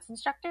and a dance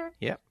instructor?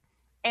 Yep.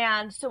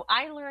 And so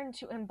I learned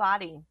to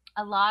embody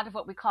a lot of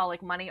what we call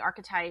like money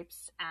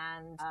archetypes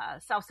and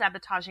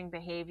self-sabotaging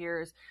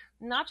behaviors,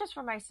 not just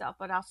for myself,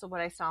 but also what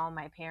I saw in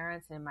my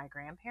parents and my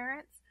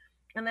grandparents.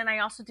 And then I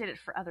also did it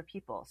for other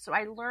people. So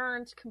I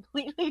learned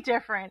completely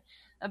different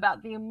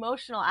about the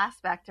emotional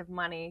aspect of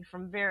money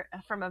from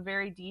a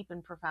very deep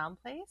and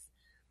profound place.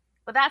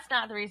 But that's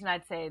not the reason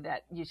I'd say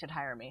that you should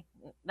hire me.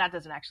 That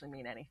doesn't actually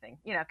mean anything,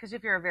 because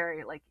if you're a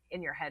very like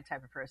in your head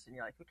type of person,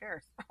 you're like, who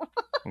cares?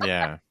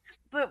 Yeah.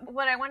 But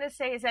what I want to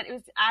say is that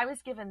I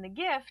was given the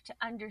gift to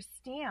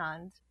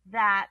understand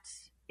that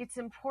it's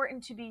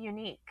important to be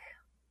unique.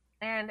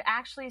 And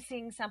actually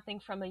seeing something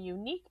from a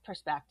unique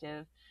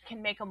perspective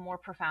can make a more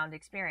profound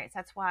experience.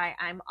 That's why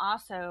I'm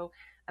also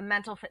a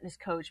mental fitness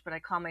coach, but I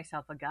call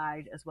myself a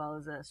guide as well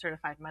as a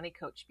certified money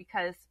coach,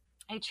 because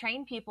I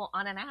train people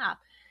on an app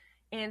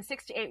in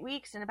 6 to 8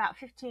 weeks in about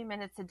 15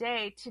 minutes a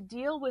day to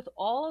deal with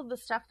all of the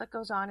stuff that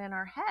goes on in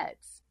our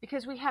heads,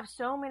 because we have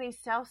so many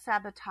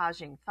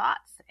self-sabotaging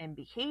thoughts and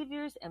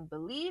behaviors and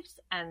beliefs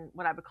and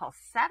what I would call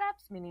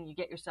setups, meaning you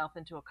get yourself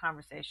into a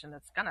conversation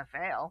that's going to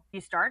fail. You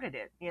started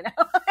it,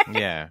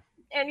 Yeah.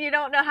 And you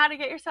don't know how to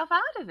get yourself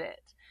out of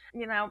it.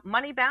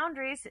 Money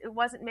boundaries, it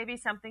wasn't maybe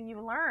something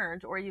you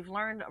learned or you've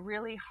learned a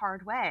really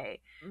hard way.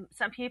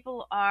 Some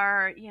people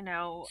are,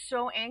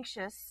 so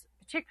anxious,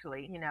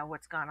 particularly,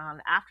 what's gone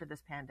on after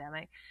this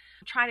pandemic,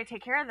 trying to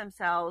take care of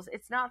themselves.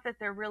 It's not that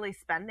they're really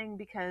spending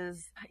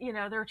because,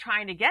 they're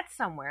trying to get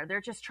somewhere.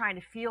 They're just trying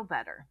to feel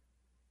better.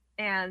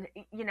 And,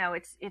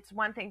 it's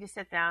one thing to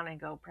sit down and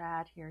go,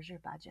 Brad, here's your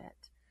budget.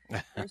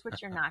 Here's what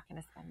you're not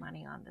going to spend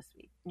money on this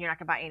week. You're not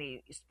going to buy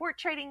any sport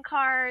trading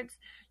cards.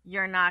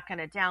 You're not going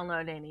to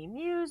download any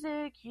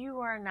music. You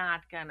are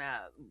not going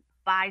to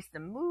buy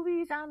some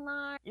movies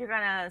online. You're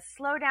going to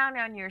slow down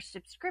on your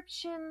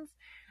subscriptions.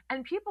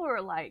 And people are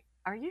like,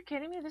 are you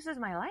kidding me? This is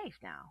my life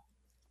now.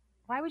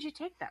 Why would you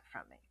take that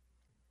from me?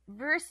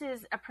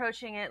 Versus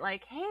approaching it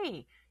like,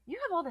 hey, you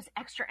have all this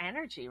extra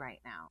energy right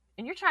now,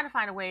 and you're trying to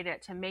find a way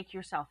to make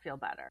yourself feel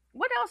better.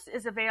 What else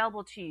is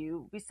available to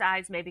you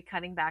besides maybe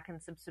cutting back on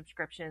some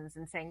subscriptions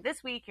and saying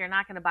this week you're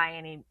not going to buy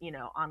any,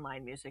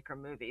 online music or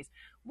movies?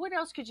 What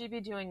else could you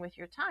be doing with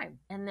your time?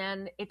 And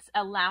then it's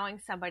allowing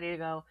somebody to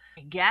go,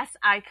 I guess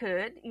I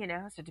could,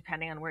 so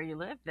depending on where you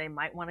live, they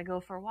might want to go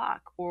for a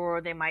walk,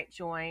 or they might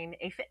join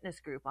a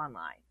fitness group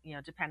online,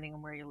 depending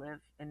on where you live.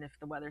 And if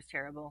the weather's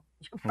terrible,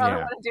 you probably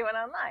want to do it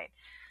online.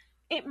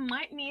 It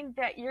might mean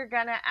that you're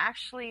going to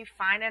actually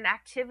find an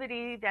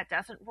activity that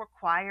doesn't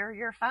require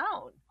your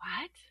phone.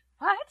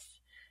 What?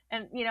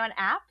 And, an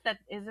app that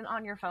isn't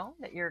on your phone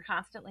that you're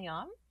constantly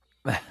on.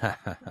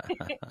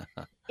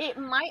 It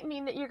might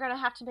mean that you're going to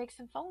have to make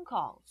some phone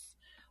calls,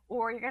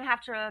 or you're going to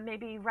have to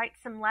maybe write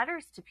some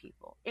letters to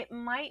people. It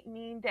might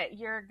mean that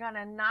you're going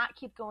to not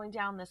keep going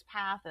down this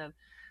path of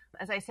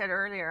As I said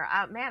earlier,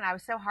 man, I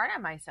was so hard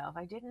on myself.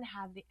 I didn't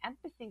have the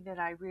empathy that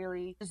I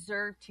really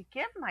deserved to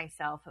give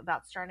myself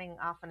about starting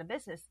off in a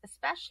business,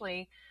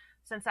 especially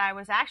since I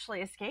was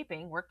actually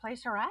escaping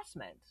workplace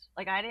harassment.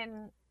 Like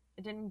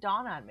it didn't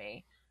dawn on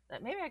me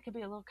that maybe I could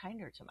be a little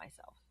kinder to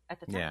myself at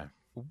the time. Yeah.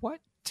 What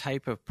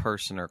type of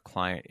person or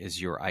client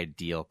is your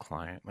ideal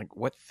client? Like,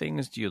 what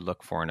things do you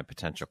look for in a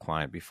potential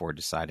client before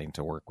deciding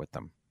to work with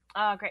them?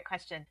 Oh, great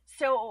question.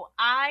 So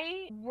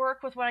I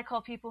work with what I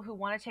call people who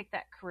want to take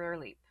that career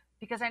leap,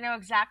 because I know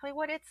exactly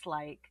what it's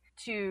like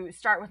to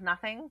start with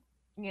nothing.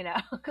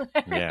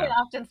 Everyone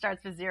often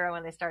starts with zero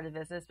when they start a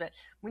business, but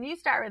when you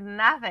start with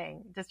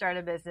nothing to start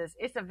a business,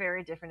 it's a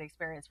very different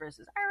experience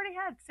versus I already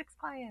had 6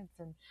 clients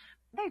and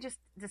they just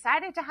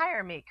decided to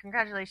hire me.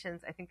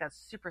 Congratulations. I think that's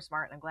super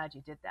smart and I'm glad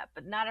you did that,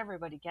 but not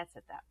everybody gets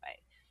it that way.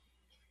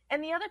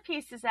 And the other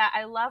piece is that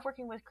I love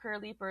working with career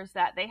leapers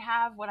that they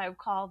have what I would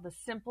call the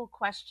simple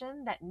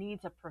question that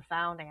needs a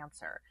profound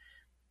answer.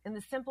 And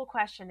the simple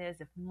question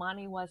is, if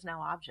money was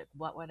no object,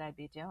 what would I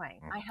be doing?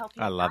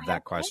 I love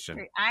that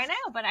question. I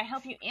know, but I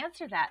help you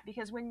answer that,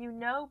 because when you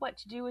know what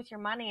to do with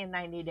your money in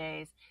 90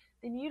 days,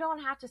 then you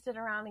don't have to sit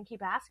around and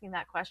keep asking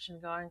that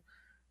question going,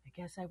 I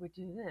guess I would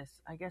do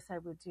this. I guess I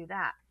would do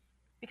that.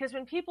 Because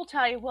when people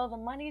tell you, well, the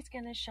money's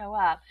going to show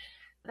up,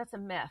 that's a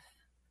myth.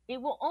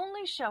 It will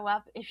only show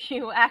up if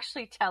you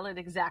actually tell it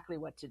exactly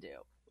what to do.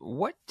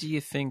 What do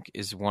you think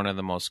is one of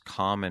the most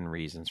common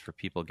reasons for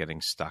people getting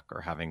stuck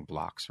or having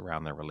blocks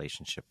around their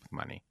relationship with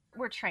money?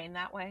 We're trained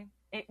that way.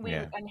 We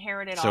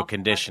inherited all. So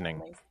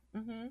conditioning.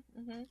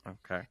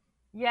 Okay.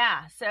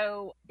 Yeah.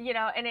 So,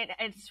 and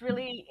it's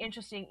really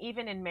interesting,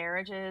 even in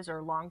marriages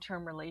or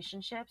long-term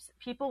relationships,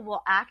 people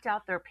will act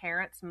out their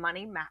parents'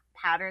 money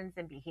patterns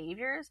and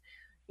behaviors,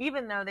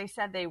 even though they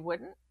said they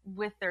wouldn't,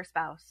 with their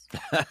spouse.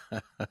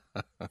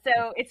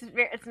 So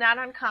it's not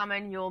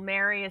uncommon. You'll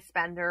marry a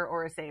spender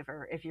or a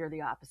saver if you're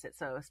the opposite.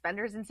 So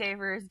spenders and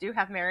savers do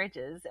have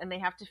marriages, and they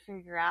have to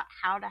figure out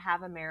how to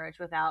have a marriage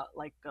without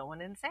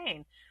going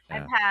insane. Yeah.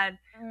 I've had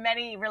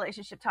many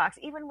relationship talks,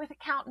 even with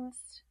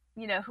accountants,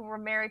 who were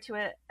married to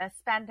a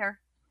spender.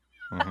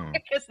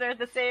 Because they're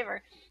the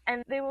saver.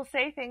 And they will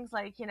say things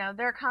like,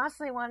 they're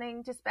constantly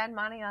wanting to spend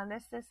money on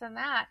this, and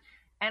that.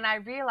 And I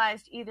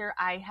realized either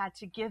I had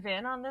to give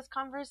in on this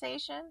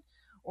conversation,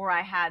 or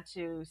I had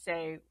to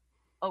say,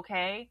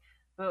 okay,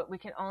 but we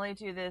can only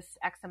do this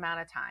X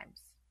amount of times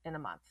in a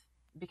month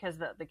because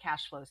the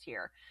cash flow's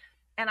here.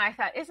 And I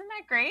thought, isn't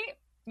that great?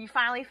 You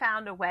finally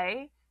found a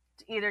way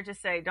to either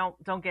just say,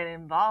 don't get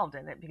involved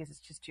in it because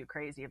it's just too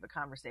crazy of a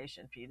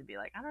conversation for you to be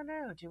like, I don't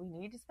know, do we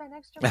need to spend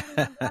extra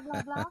money on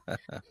blah, blah, blah?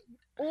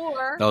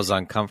 Or those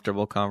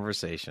uncomfortable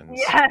conversations.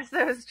 Yes,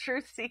 those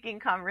truth-seeking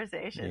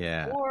conversations.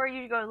 Yeah. Or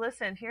you go,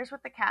 listen, here's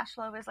what the cash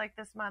flow is like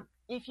this month.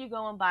 If you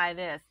go and buy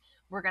this,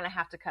 we're going to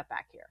have to cut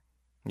back here.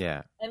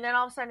 Yeah. And then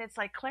all of a sudden it's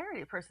like clarity.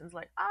 The person's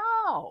like,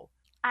 oh,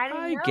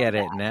 I get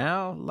it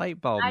now. Light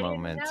bulb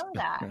moment. I didn't know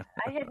that.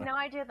 I had no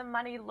idea the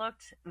money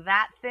looked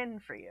that thin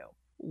for you.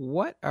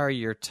 What are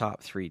your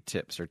top 3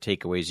 tips or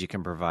takeaways you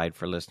can provide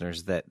for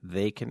listeners that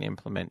they can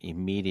implement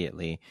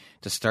immediately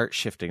to start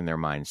shifting their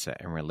mindset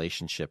and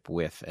relationship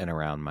with and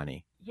around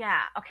money?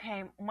 Yeah.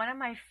 Okay. One of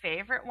my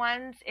favorite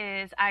ones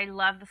is, I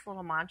love this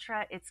little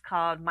mantra. It's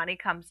called money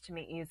comes to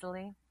me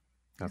easily.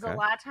 Because a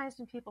lot of times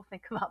when people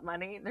think about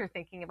money, they're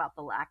thinking about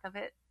the lack of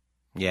it.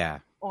 Yeah.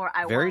 Or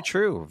Very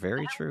true.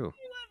 Very true.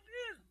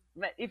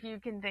 But if you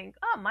can think,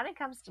 oh, money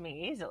comes to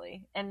me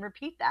easily, and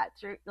repeat that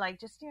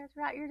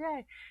throughout your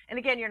day. And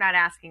again, you're not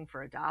asking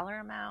for a dollar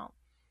amount.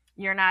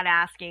 You're not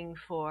asking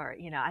for,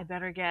 I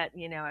better get,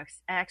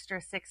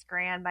 extra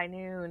 $6,000 by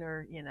noon,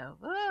 or,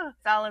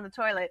 it's all in the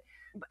toilet.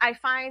 I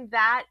find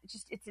that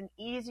it's an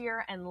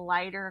easier and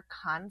lighter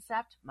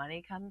concept.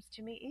 Money comes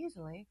to me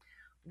easily.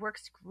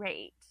 Works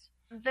great.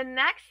 The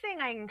next thing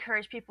I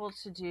encourage people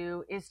to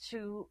do is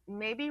to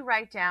maybe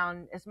write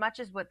down as much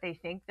as what they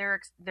think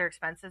their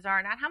expenses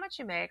are, not how much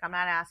you make. I'm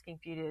not asking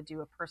for you to do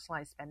a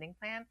personalized spending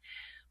plan,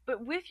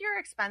 but with your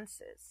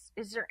expenses,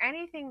 is there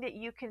anything that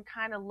you can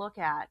kind of look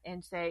at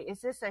and say,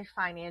 is this a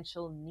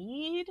financial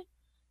need?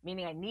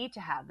 Meaning I need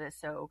to have this.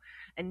 So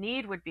a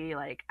need would be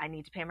like, I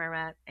need to pay my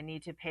rent. I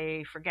need to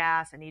pay for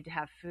gas. I need to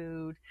have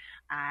food.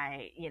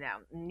 I,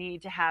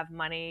 need to have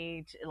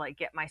money to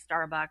get my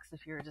Starbucks.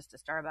 If you're just a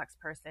Starbucks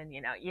person,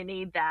 you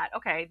need that.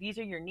 Okay. These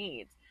are your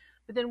needs.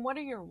 But then what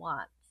are your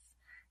wants?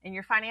 And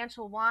your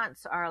financial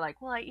wants are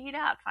like, well, I eat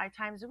out 5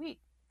 times a week.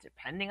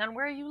 Depending on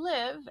where you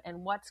live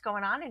and what's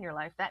going on in your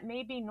life, that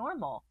may be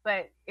normal,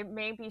 but it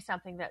may be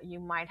something that you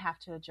might have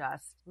to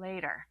adjust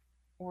later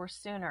or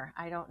sooner.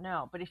 I don't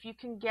know. But if you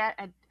can get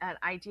an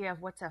idea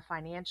of what's a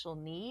financial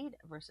need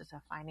versus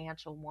a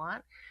financial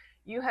want,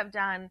 you have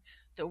done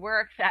the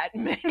work that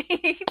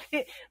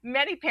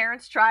many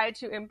parents try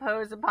to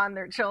impose upon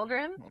their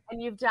children.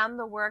 And you've done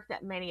the work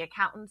that many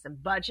accountants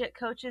and budget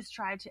coaches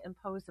try to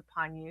impose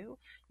upon you.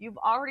 You've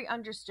already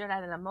understood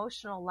at an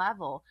emotional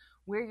level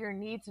where your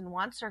needs and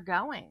wants are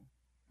going.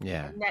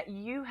 Yeah. And that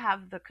you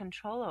have the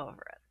control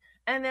over it.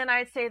 And then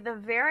I'd say the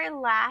very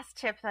last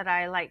tip that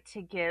I like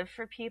to give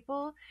for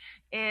people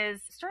is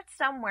start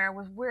somewhere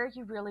with where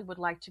you really would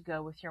like to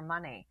go with your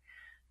money.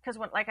 Because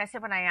like I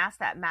said, when I asked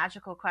that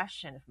magical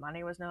question, if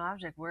money was no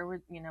object, where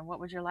would, what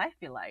would your life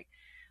be like?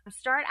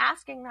 Start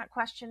asking that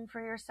question for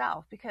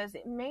yourself, because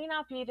it may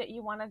not be that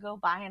you want to go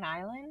buy an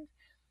island.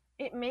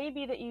 It may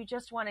be that you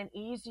just want an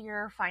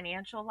easier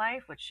financial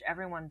life, which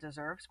everyone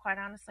deserves, quite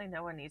honestly.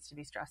 No one needs to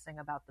be stressing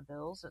about the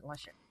bills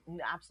unless you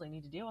absolutely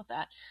need to deal with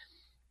that.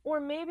 Or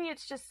maybe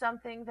it's just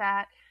something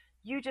that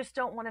you just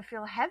don't want to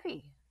feel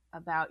heavy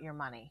about your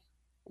money.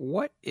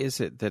 What is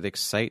it that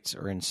excites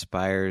or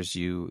inspires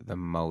you the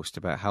most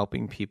about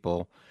helping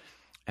people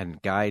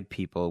and guide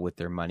people with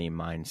their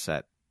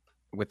mindset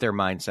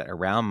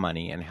around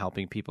money, and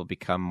helping people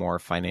become more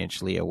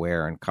financially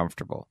aware and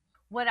comfortable?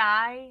 What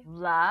I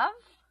love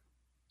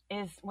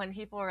is when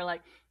people are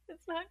like,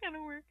 it's not going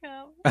to work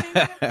out. It's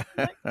not going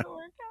to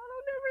work out.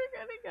 I'm never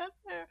going to get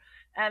there.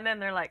 And then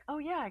they're like, oh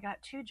yeah, I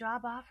got 2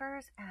 job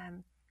offers,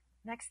 and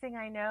next thing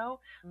I know,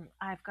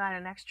 I've got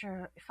an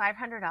extra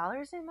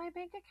 $500 in my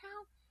bank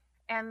account,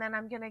 and then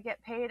I'm going to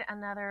get paid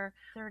another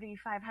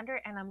 $3,500,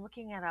 and I'm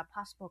looking at a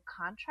possible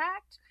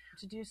contract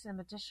to do some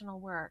additional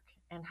work.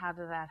 And how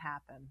did that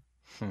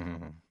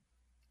happen?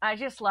 I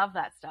just love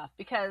that stuff,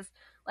 because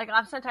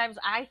sometimes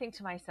I think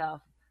to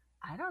myself,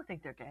 I don't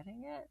think they're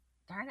getting it.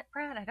 Darn it,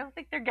 Brad, I don't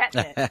think they're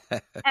getting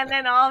it. And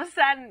then all of a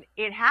sudden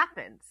it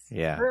happens.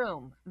 Yeah.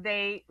 Boom.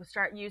 They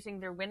start using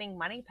their winning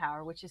money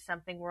power, which is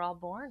something we're all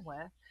born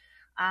with,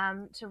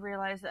 to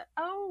realize that,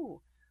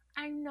 oh,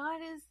 I'm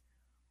not as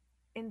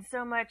in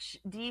so much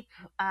deep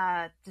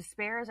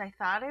despair as I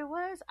thought I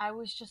was. I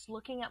was just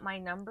looking at my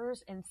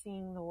numbers and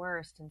seeing the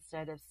worst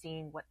instead of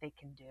seeing what they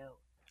can do.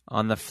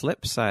 On the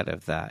flip side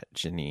of that,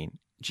 Jeannie,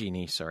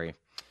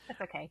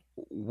 That's okay.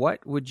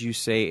 What would you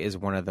say is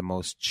one of the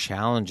most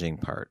challenging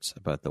parts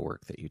about the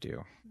work that you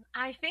do?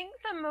 I think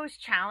the most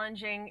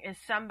challenging is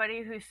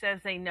somebody who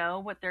says they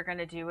know what they're going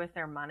to do with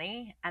their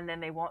money, and then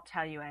they won't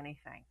tell you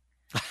anything.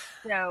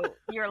 So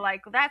you're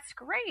like, that's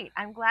great.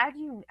 I'm glad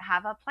you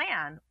have a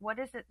plan. What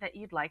is it that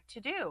you'd like to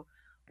do?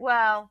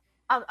 Well,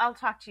 I'll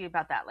talk to you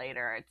about that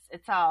later.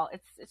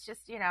 It's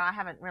just, I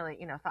haven't really,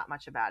 thought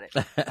much about it.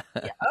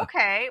 Yeah,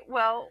 okay.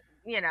 Well,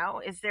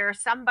 is there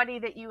somebody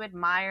that you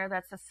admire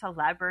that's a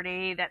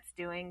celebrity that's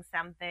doing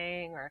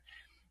something? Or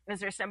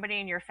is there somebody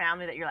in your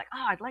family that you're like,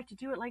 oh, I'd like to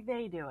do it like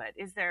they do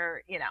it? Is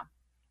there,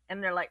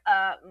 and they're like,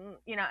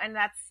 and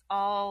that's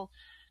all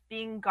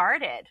being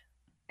guarded.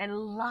 And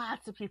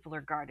lots of people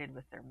are guarded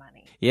with their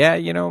money. Yeah,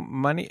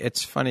 money,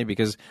 it's funny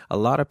because a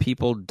lot of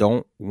people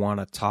don't want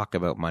to talk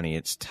about money.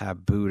 It's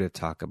taboo to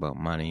talk about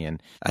money.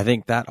 And I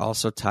think that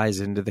also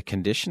ties into the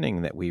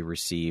conditioning that we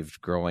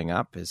received growing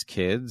up as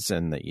kids,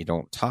 and that you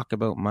don't talk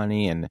about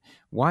money. And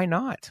why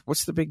not?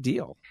 What's the big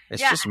deal?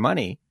 It's just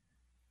money.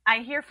 I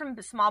hear from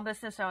small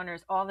business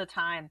owners all the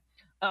time,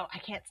 oh, I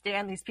can't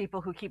stand these people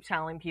who keep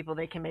telling people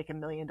they can make $1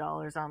 million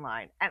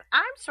online. And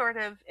I'm sort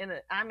of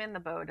I'm in the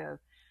boat of,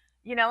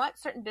 you know what?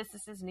 Certain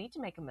businesses need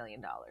to make $1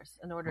 million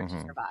in order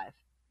to survive.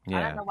 Yeah.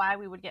 I don't know why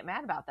we would get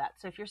mad about that.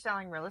 So if you're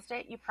selling real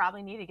estate, you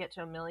probably need to get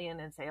to $1 million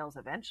in sales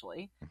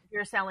eventually. If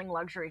you're selling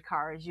luxury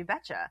cars, you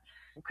betcha.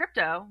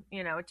 Crypto,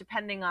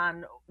 depending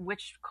on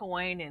which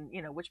coin and,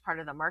 which part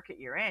of the market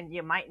you're in,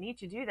 you might need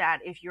to do that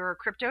if you're a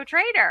crypto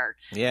trader.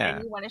 Yeah.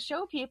 And you want to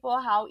show people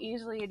how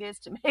easily it is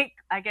to make,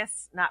 I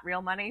guess, not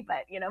real money,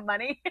 but,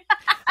 money.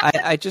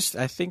 I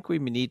think we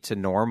need to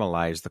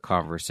normalize the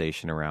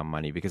conversation around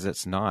money, because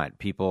it's not.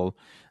 People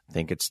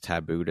think it's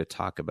taboo to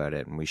talk about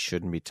it, and we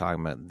shouldn't be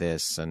talking about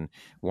this. And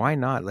why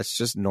not? Let's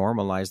just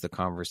normalize the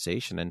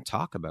conversation and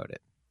talk about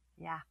it.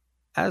 Yeah.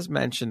 As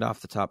mentioned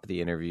off the top of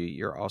the interview,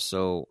 you're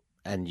also,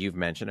 and you've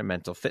mentioned, a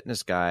mental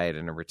fitness guide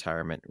and a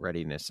retirement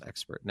readiness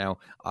expert. Now,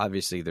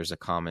 obviously, there's a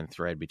common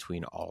thread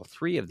between all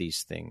 3 of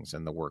these things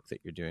and the work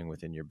that you're doing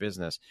within your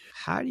business.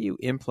 How do you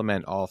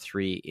implement all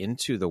 3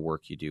 into the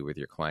work you do with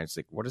your clients?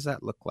 Like, what does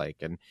that look like?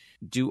 And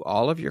do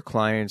all of your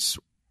clients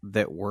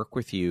that work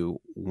with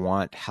you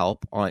want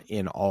help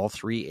in all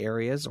 3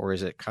 areas, or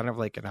is it kind of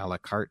like an a la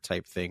carte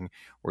type thing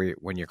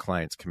when your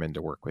clients come in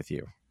to work with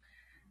you?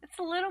 It's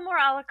a little more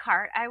a la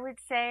carte, I would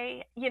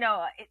say,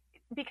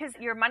 because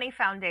your money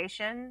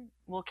foundation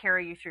will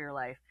carry you through your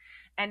life.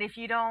 And if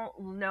you don't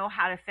know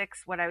how to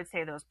fix what I would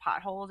say those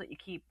potholes that you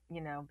keep,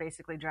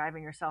 basically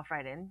driving yourself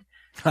right in.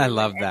 I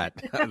love that.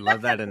 I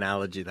love that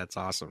analogy. That's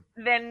awesome.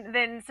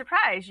 Then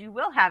surprise, you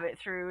will have it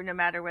through no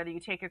matter whether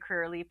you take a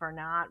career leap or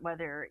not,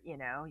 whether,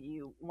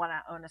 you want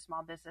to own a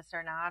small business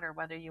or not, or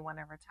whether you want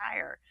to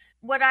retire.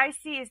 What I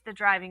see is the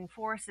driving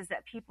force is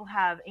that people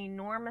have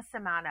enormous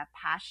amount of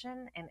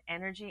passion and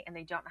energy, and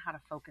they don't know how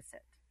to focus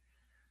it.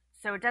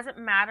 So it doesn't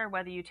matter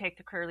whether you take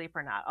the career leap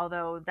or not,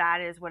 although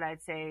that is what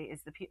I'd say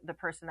is the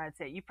person I'd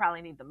say you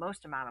probably need the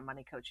most amount of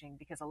money coaching,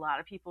 because a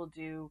lot of people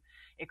do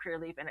a career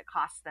leap and it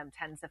costs them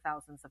tens of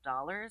thousands of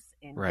dollars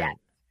in debt.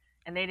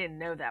 And they didn't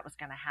know that was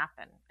going to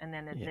happen. And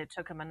then it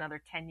took them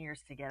another 10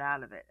 years to get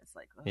out of it. It's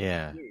like, oh,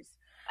 yeah. Geez.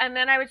 And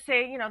then I would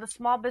say, the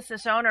small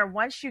business owner,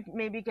 once you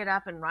maybe get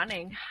up and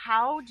running,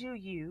 how do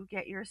you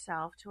get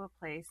yourself to a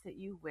place that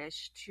you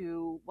wish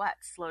to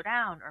slow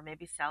down, or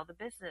maybe sell the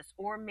business,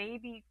 or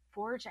maybe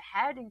forge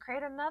ahead and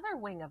create another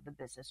wing of the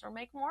business or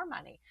make more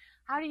money?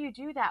 How do you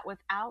do that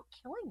without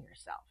killing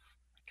yourself?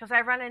 Because I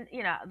run in,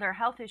 their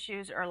health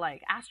issues are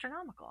like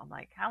astronomical. I'm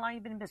like, how long have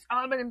you been in business? Oh,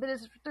 I've been in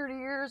business for 30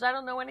 years. I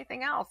don't know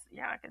anything else.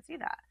 Yeah, I can see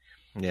that.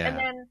 Yeah. And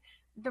then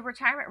the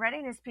retirement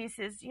readiness piece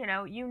is,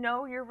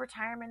 your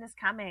retirement is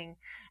coming,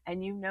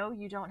 and you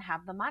don't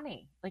have the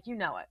money. Like, it.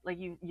 Like,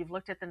 you've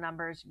looked at the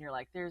numbers and you're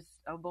like,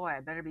 oh boy,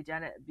 I better be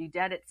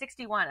dead at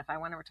 61 if I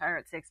want to retire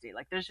at 60.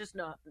 Like, there's just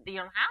you don't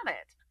have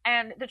it.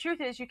 And the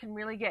truth is, you can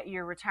really get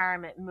your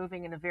retirement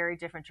moving in a very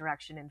different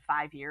direction in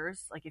 5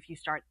 years. Like, if you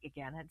start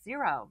again at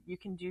zero, you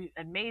can do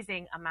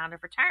amazing amount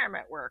of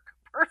retirement work.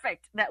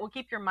 Perfect. That will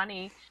keep your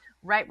money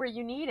right where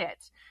you need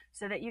it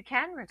so that you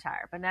can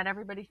retire. But not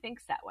everybody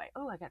thinks that way.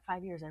 Oh, I got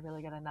 5 years. I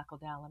really got to knuckle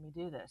down. Let me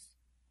do this.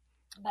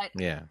 But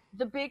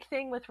the big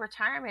thing with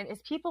retirement is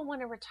people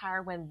want to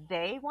retire when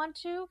they want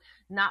to,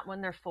 not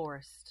when they're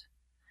forced.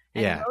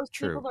 And most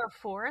people are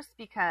forced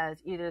because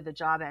either the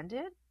job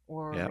ended,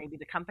 or maybe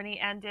the company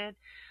ended,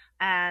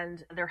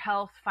 and their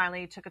health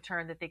finally took a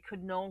turn that they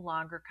could no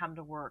longer come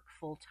to work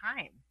full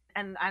time.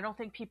 And I don't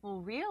think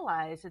people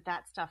realize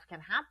that stuff can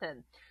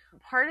happen.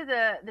 Part of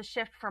the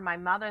shift for my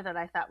mother that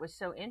I thought was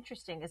so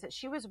interesting is that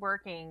she was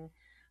working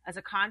as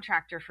a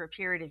contractor for a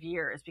period of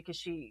years because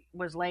she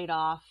was laid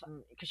off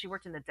because she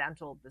worked in the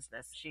dental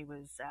business. She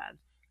was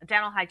a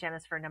dental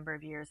hygienist for a number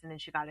of years, and then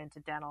she got into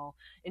dental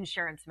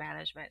insurance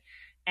management.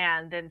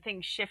 And then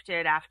things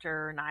shifted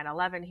after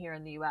 9/11 here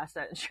in the U.S.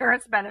 That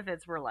insurance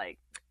benefits were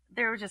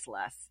they were just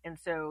less. And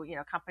so,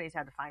 companies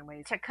had to find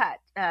ways to cut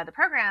the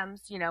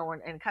programs,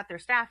 and cut their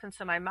staff. And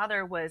so my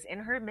mother was in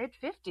her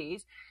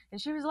mid-50s and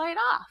she was laid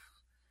off.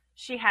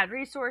 She had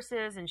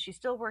resources and she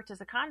still worked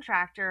as a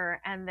contractor,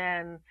 and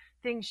then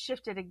things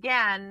shifted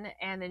again,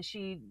 and then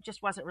she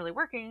just wasn't really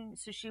working.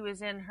 So she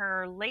was in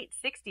her late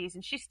 60s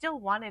and she still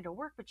wanted to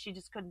work, but she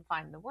just couldn't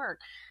find the work.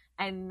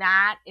 And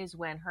that is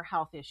when her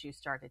health issues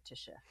started to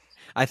shift.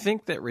 I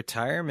think that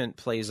retirement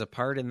plays a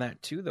part in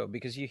that too, though,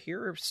 because you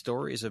hear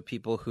stories of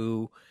people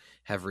who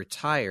have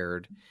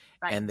retired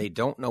and they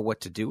don't know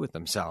what to do with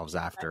themselves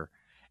after,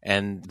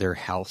 and their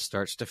health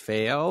starts to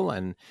fail.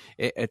 And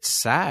it's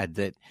sad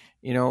that,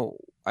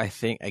 I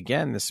think,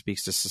 again, this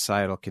speaks to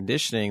societal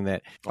conditioning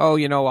that,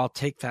 I'll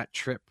take that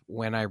trip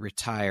when I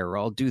retire, or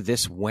I'll do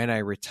this when I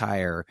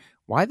retire.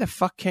 Why the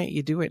fuck can't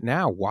you do it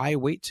now? Why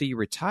wait till you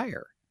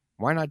retire?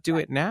 Why not do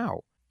it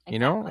now?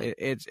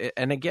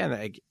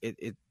 Exactly.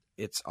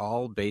 It's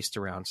all based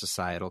around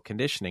societal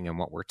conditioning and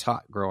what we're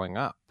taught growing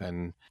up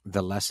and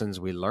the lessons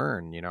we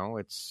learn.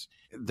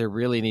 There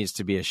really needs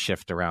to be a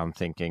shift around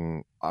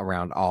thinking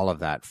around all of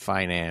that,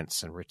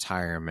 finance and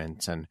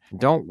retirement, and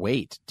don't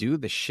wait. Do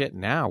the shit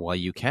now while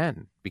you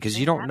can, because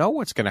you don't know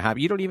what's going to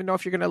happen. You don't even know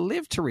if you're going to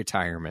live to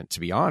retirement, to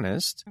be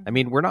honest. I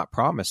mean, we're not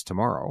promised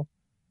tomorrow.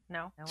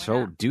 No,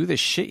 so do the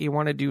shit you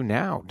want to do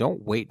now.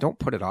 Don't wait. Don't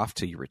put it off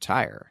till you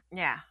retire.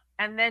 Yeah.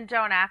 And then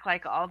don't act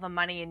like all the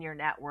money in your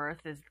net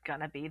worth is going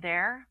to be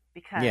there,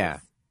 because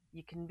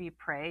you can be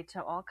prey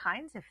to all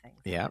kinds of things.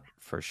 Yeah,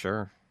 for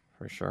sure.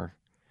 For sure.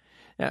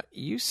 Now,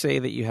 you say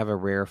that you have a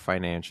rare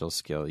financial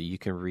skill. You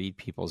can read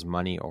people's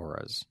money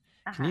auras.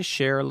 Can you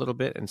share a little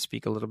bit and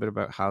speak a little bit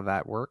about how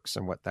that works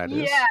and what that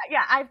is?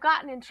 Yeah. I've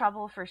gotten in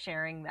trouble for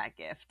sharing that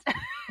gift.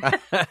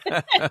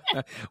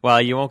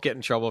 Well, you won't get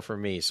in trouble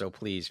from me, so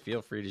please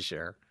feel free to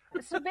share.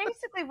 So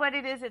basically what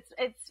it is,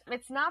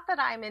 it's not that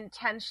I'm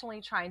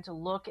intentionally trying to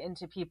look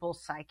into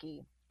people's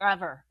psyche,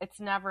 ever. It's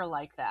never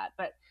like that.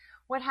 But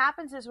what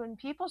happens is when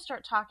people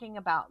start talking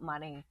about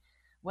money,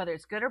 whether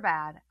it's good or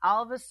bad,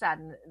 all of a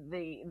sudden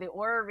the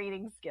aura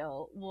reading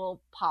skill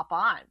will pop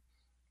on.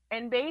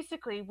 And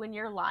basically, when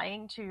you're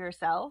lying to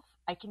yourself,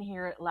 I can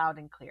hear it loud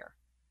and clear.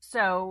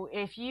 So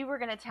if you were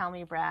going to tell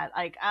me, Brad,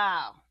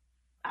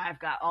 I've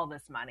got all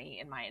this money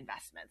in my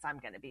investments, I'm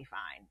going to be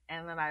fine.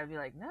 And then I would be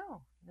like,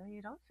 no,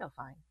 you don't feel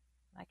fine.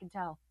 I can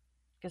tell,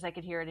 because I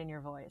could hear it in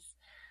your voice.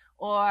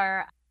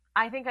 Or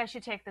I think I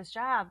should take this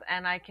job,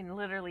 and I can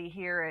literally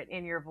hear it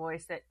in your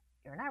voice that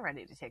you're not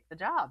ready to take the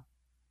job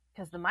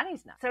because the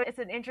money's not. So it's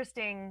an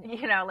interesting,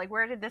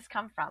 where did this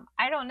come from?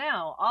 I don't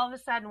know. All of a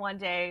sudden one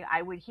day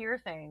I would hear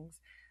things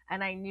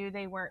and I knew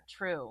they weren't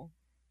true,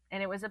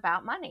 and it was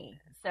about money.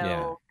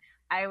 So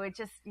I would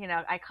just,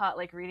 I call it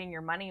like reading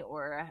your money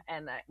aura,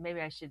 and maybe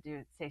I should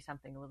say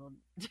something a little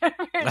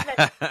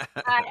different.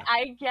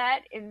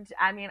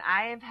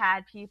 I've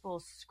had people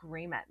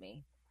scream at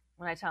me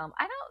when I tell them,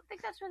 I don't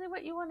think that's really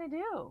what you want to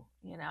do.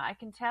 I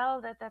can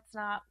tell that that's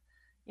not,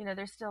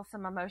 there's still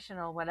some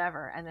emotional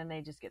whatever, and then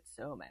they just get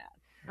so mad.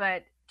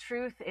 But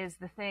truth is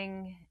the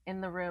thing in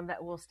the room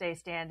that will stay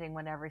standing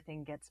when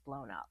everything gets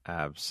blown up.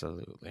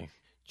 Absolutely.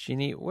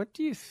 Jeannie, what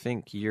do you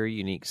think your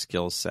unique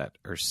skill set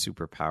or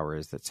superpower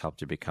is that's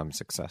helped you become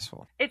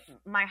successful? It's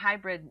my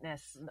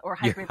hybridness, or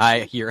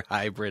hybridity. Your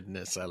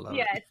hybridness. I love it.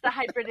 Yeah, it's the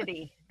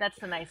hybridity. That's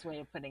the nice way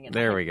of putting it.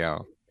 There we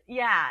go.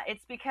 Yeah,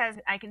 it's because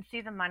I can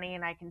see the money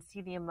and I can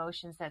see the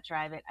emotions that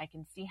drive it. I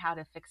can see how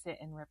to fix it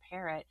and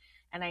repair it.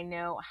 And I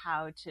know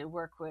how to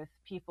work with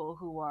people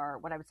who are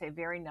what I would say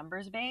very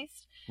numbers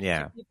based to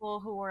Yeah. people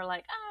who are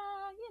like,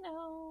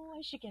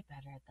 I should get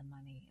better at the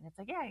money. And it's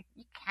like, yeah,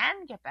 you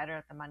can get better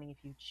at the money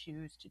if you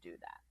choose to do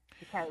that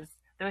because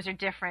those are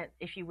different,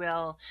 if you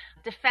will,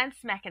 defense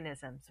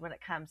mechanisms when it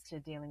comes to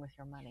dealing with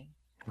your money.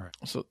 Right.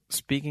 So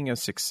speaking of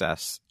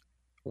success,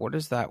 what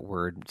does that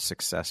word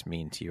success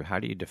mean to you? How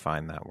do you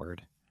define that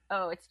word?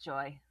 Oh, it's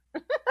joy.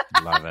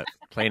 Love it.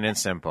 Plain and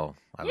simple.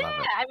 I love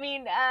it. I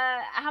mean,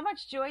 how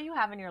much joy you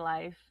have in your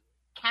life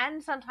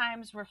can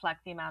sometimes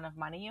reflect the amount of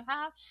money you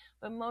have,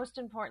 but most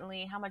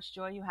importantly, how much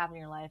joy you have in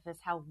your life is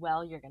how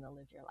well you're going to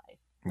live your life.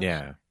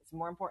 Yeah. It's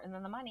more important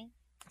than the money.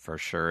 For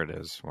sure it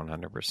is,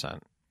 100%.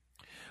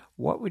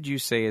 What would you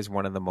say is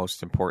one of the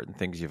most important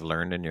things you've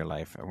learned in your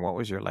life? And what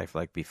was your life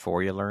like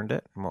before you learned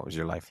it? And what was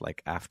your life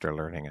like after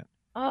learning it?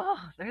 Oh,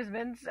 there's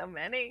been so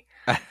many.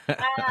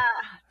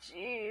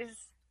 Jeez.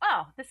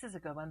 Oh, this is a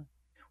good one.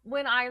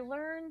 When I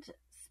learned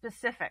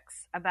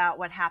specifics about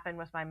what happened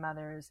with my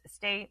mother's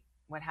estate,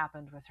 what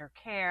happened with her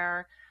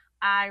care,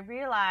 I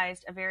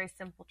realized a very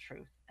simple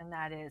truth, and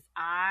that is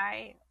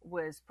I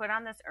was put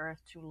on this earth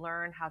to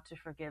learn how to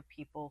forgive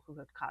people who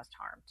had caused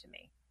harm to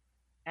me.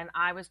 And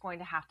I was going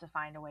to have to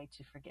find a way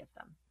to forgive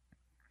them.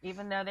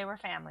 Even though they were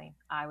family,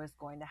 I was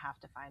going to have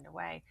to find a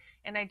way.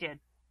 And I did.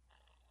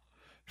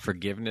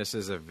 Forgiveness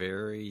is a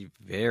very,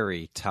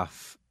 very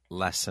tough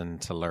lesson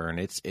to learn.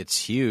 It's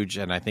huge,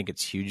 and I think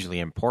it's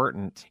hugely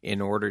important in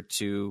order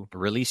to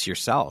release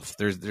yourself.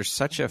 There's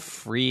such a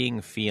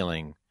freeing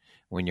feeling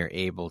when you're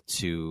able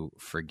to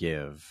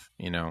forgive.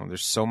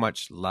 There's so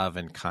much love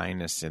and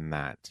kindness in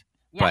that.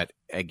 Yes. But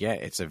again,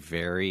 it's a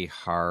very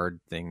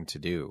hard thing to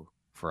do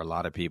for a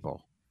lot of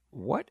people.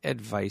 What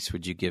advice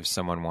would you give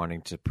someone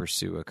wanting to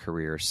pursue a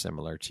career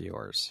similar to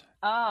yours?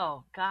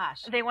 Oh,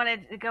 gosh. They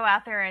wanted to go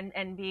out there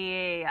and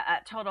be a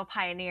total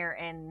pioneer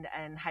in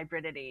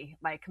hybridity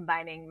by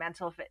combining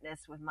mental fitness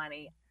with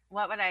money.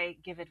 What would I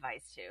give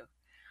advice to?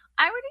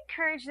 I would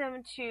encourage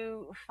them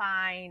to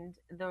find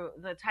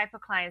the type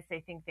of clients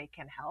they think they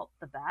can help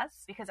the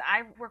best, because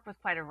I work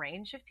with quite a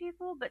range of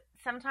people, but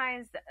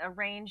sometimes a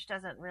range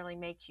doesn't really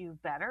make you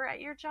better at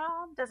your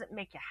job, doesn't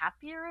make you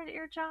happier at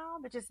your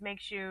job. It just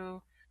makes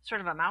you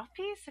sort of a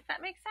mouthpiece, if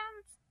that makes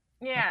sense.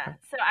 Yeah. Okay.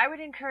 So I would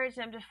encourage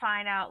them to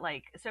find out,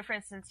 so for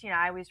instance,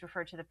 I always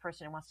refer to the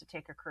person who wants to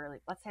take a career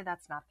leap. Let's say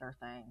that's not their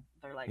thing.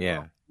 They're like,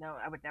 yeah, no,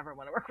 I would never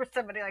want to work with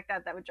somebody like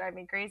that. That would drive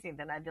me crazy. And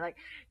then I'd be like,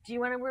 do you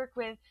want to work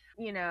with,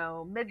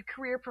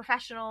 mid-career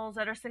professionals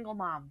that are single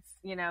moms?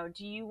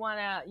 Do you want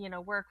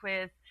to, work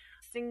with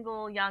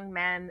single young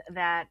men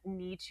that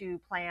need to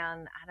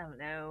plan,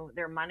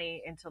 their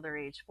money until they're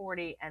age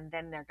 40, and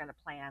then they're going to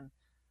plan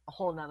a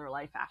whole nother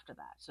life after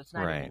that. So it's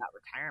not even about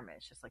retirement.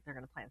 It's just like they're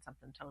going to plan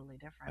something totally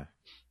different.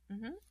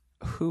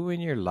 Mm-hmm. Who in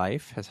your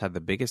life has had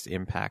the biggest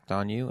impact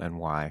on you and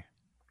why?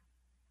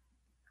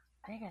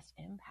 Biggest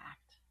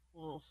impact?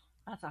 Oof,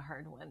 that's a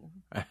hard one.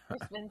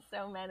 There's been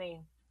so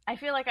many. I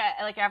feel like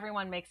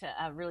everyone makes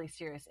a really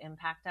serious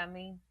impact on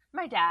me.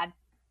 My dad.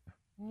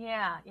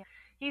 Yeah.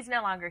 He's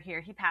no longer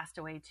here. He passed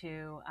away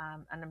too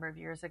a number of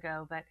years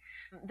ago. But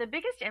the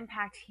biggest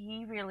impact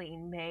he really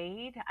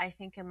made, I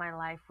think, in my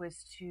life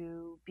was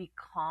to be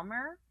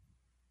calmer,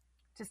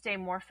 to stay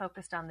more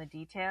focused on the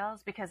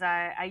details, because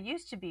I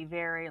used to be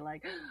very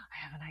like, I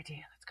have an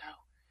idea, let's go.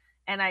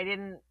 And I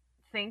didn't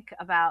think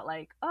about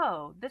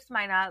this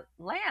might not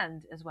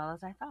land as well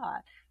as I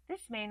thought.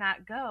 This may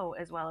not go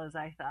as well as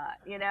I thought.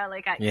 I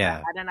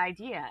had an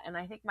idea. And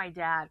I think my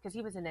dad, because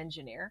he was an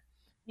engineer,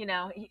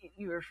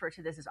 you refer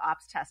to this as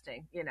ops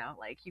testing,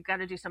 you've got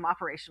to do some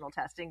operational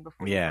testing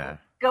before you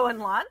go and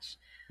launch.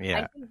 Yeah.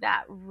 I think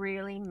that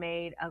really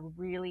made a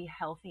really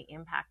healthy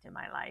impact in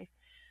my life,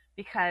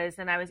 because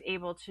then I was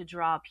able to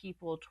draw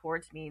people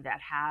towards me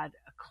that had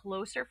a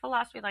closer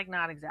philosophy,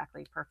 not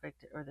exactly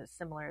perfect or the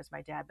similar as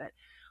my dad, but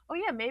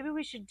maybe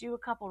we should do a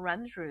couple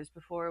run-throughs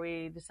before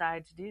we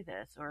decide to do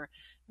this, or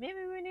maybe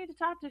we need to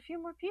talk to a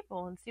few more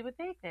people and see what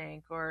they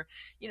think, or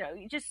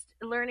just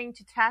learning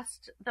to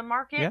test the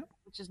market,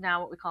 which is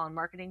now what we call in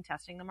marketing,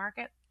 testing the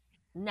market.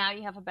 Now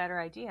you have a better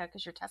idea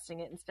because you're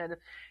testing it instead of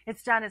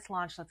it's done, it's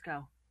launched, let's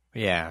go.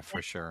 Yeah,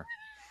 for sure.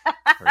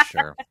 For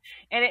sure.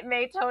 And it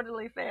may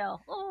totally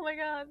fail. Oh my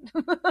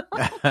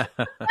God.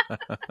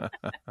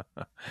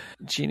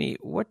 Jeannie,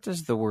 what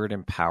does the word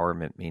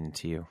empowerment mean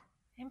to you?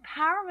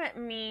 Empowerment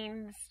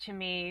means to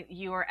me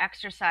you are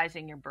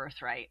exercising your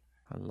birthright.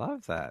 I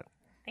love that.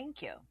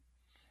 Thank you.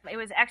 It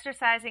was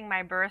exercising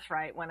my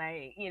birthright when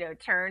I,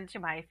 turned to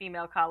my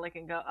female colleague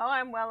and go,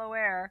 I'm well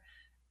aware,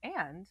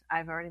 and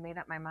I've already made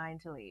up my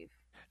mind to leave.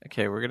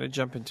 Okay, we're going to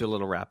jump into a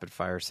little rapid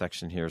fire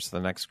section here. So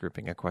the next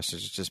grouping of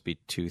questions will just be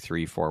 2,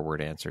 3, 4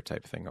 word answer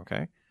type thing,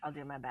 okay? I'll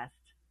do my best.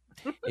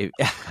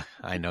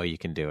 I know you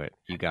can do it.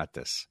 You got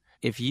this.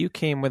 If you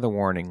came with a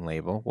warning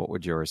label, what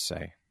would yours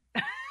say?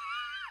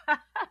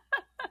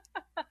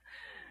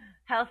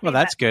 Healthy. Well,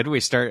 that's good. We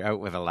start out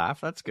with a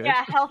laugh. That's good.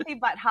 Yeah, healthy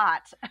but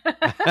hot.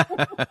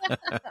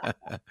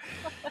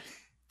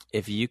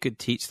 If you could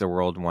teach the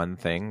world one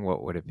thing,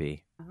 what would it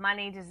be?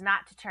 Money does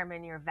not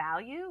determine your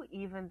value,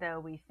 even though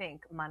we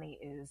think money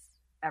is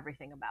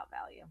everything about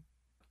value.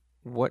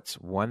 What's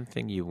one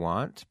thing you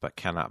want but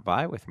cannot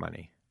buy with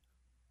money?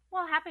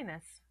 Well,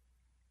 happiness,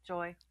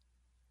 joy.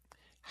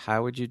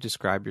 How would you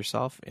describe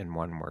yourself in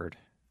one word?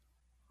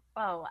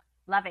 Oh,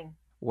 loving.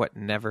 What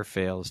never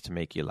fails to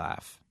make you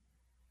laugh?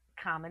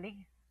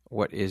 Comedy.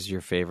 What is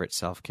your favorite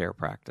self-care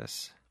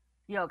practice?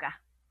 Yoga.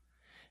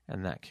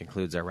 And that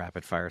concludes our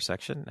rapid fire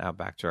section. Now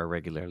back to our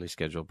regularly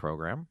scheduled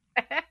program.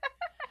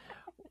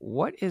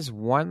 What is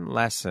one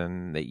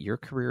lesson that your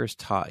career has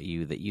taught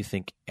you that you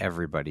think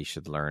everybody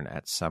should learn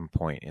at some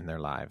point in their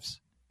lives?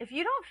 If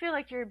you don't feel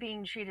like you're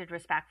being treated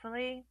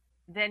respectfully,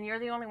 then you're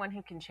the only one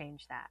who can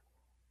change that.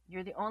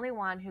 You're the only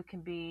one who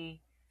can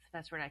be, the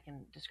best word I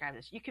can describe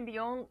this. You can be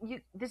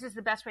this is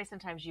the best way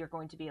sometimes you're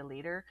going to be a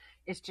leader,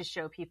 is to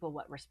show people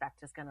what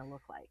respect is going to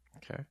look like.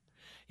 Okay.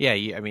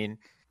 Yeah, I mean,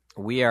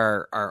 we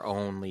are our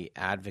only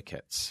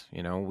advocates.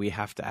 We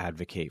have to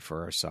advocate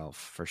for ourselves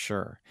for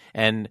sure.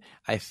 And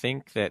I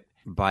think that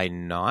by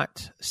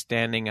not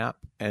standing up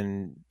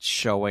and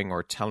showing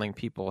or telling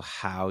people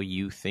how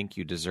you think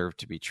you deserve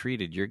to be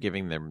treated, you're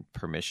giving them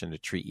permission to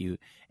treat you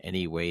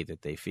any way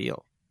that they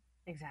feel.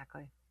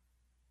 Exactly.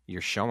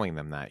 You're showing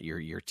them that.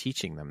 You're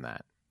teaching them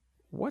that.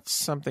 What's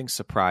something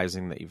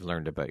surprising that you've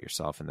learned about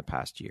yourself in the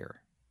past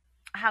year?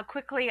 How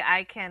quickly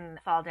I can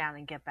fall down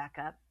and get back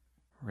up.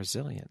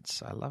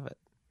 Resilience. I love it.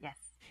 Yes.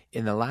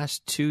 In the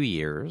last 2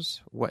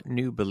 years, what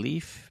new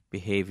belief,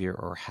 behavior,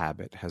 or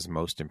habit has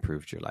most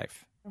improved your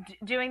life?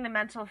 Doing the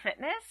mental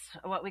fitness,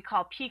 what we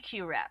call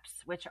PQ reps,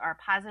 which are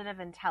positive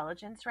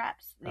intelligence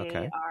reps. They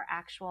are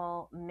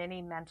actual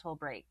mini mental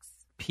breaks.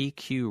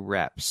 PQ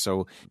reps.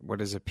 So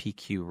what is a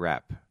PQ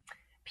rep?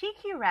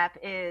 PQ rep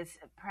is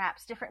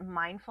perhaps different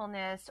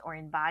mindfulness or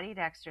embodied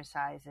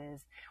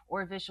exercises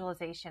or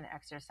visualization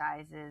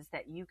exercises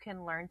that you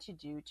can learn to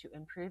do to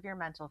improve your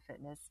mental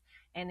fitness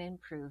and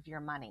improve your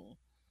money.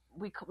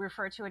 We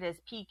refer to it as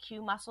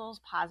PQ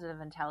muscles,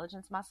 positive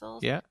intelligence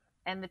muscles. Yeah.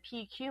 And the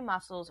PQ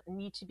muscles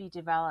need to be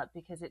developed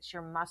because it's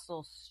your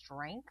muscle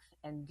strength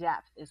and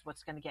depth is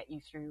what's going to get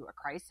you through a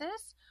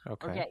crisis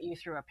or get you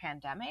through a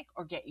pandemic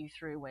or get you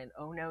through when,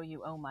 oh no,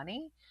 you owe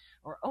money,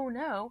 or, oh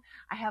no,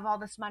 I have all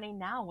this money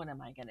now. What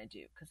am I going to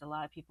do? Because a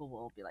lot of people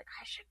will be like,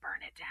 I should burn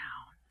it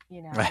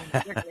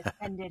down. They're going to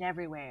spend it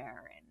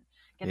everywhere and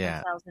get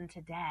themselves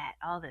into debt,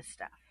 all this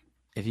stuff.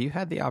 If you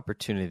had the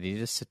opportunity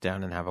to sit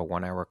down and have a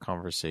 1-hour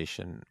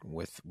conversation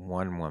with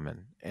one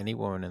woman, any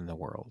woman in the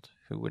world,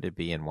 who would it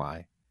be and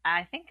why?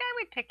 I think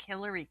I would pick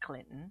Hillary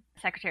Clinton,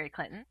 Secretary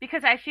Clinton,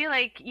 because I feel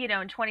like, in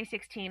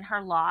 2016,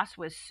 her loss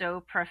was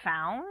so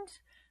profound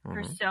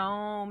for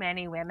so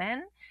many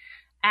women.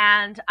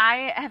 And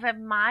I have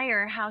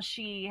admired how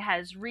she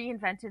has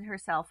reinvented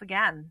herself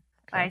again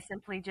by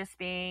simply just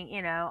being,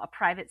 a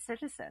private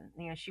citizen.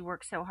 She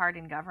works so hard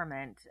in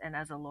government and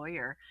as a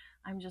lawyer.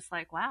 I'm just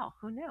like, wow,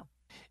 who knew?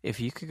 If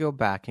you could go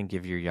back and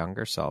give your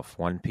younger self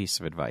one piece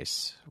of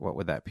advice, what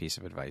would that piece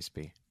of advice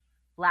be?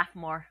 Laugh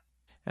more.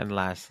 And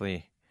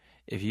lastly,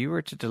 if you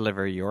were to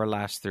deliver your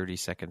last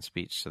 30-second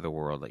speech to the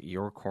world, like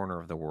your corner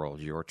of the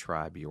world, your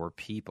tribe, your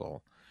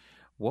people,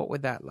 what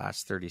would that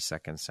last 30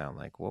 seconds sound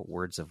like? What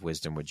words of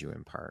wisdom would you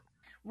impart?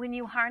 When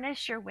you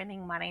harness your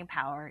winning money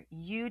power,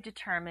 you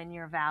determine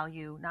your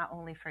value not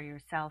only for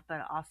yourself,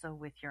 but also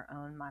with your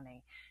own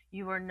money.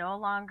 You are no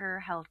longer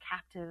held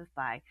captive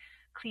by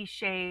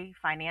cliche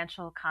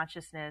financial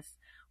consciousness,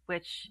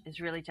 which is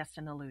really just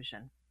an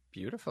illusion.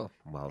 Beautiful.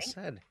 Well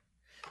said.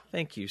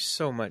 Thank you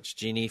so much,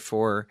 Jeannie,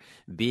 for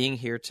being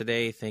here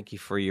today. Thank you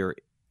for your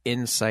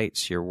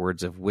insights, your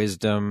words of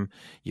wisdom,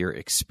 your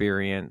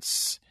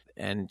experience,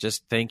 and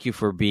just thank you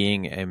for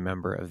being a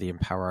member of the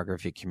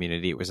Empowerography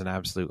community. It was an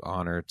absolute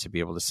honor to be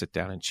able to sit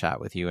down and chat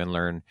with you and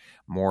learn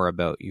more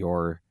about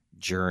your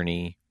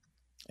journey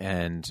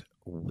and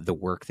the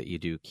work that you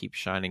do. Keep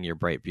shining your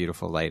bright,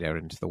 beautiful light out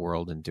into the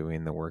world and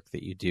doing the work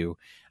that you do.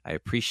 I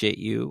appreciate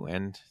you,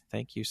 and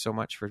thank you so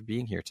much for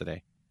being here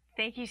today.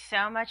 Thank you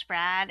so much,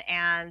 Brad,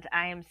 and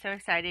I am so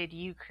excited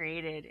you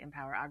created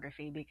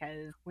Empowerography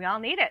because we all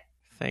need it.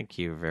 Thank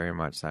you very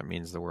much. That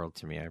means the world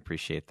to me. I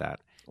appreciate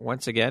that.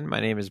 Once again, my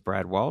name is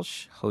Brad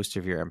Walsh, host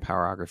of your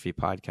Empowerography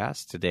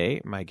podcast.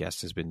 Today, my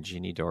guest has been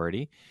Jeannie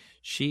Doherty.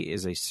 She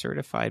is a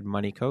certified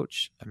money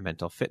coach, a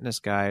mental fitness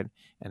guide,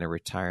 and a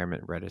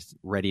retirement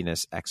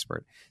readiness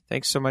expert.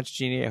 Thanks so much,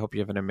 Jeannie. I hope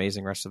you have an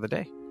amazing rest of the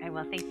day. I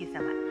will. Thank you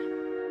so much.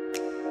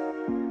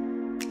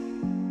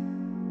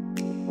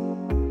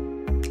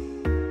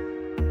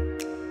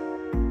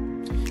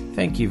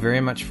 Thank you very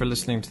much for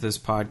listening to this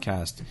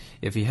podcast.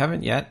 If you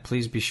haven't yet,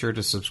 please be sure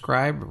to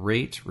subscribe,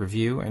 rate,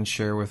 review, and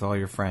share with all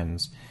your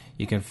friends.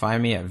 You can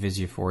find me at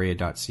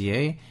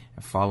visuphoria.ca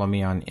and follow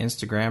me on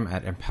Instagram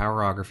at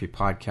Empowerography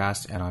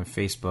Podcast and on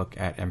Facebook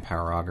at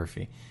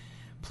Empowerography.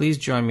 Please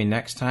join me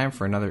next time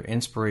for another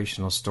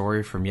inspirational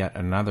story from yet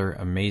another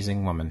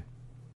amazing woman.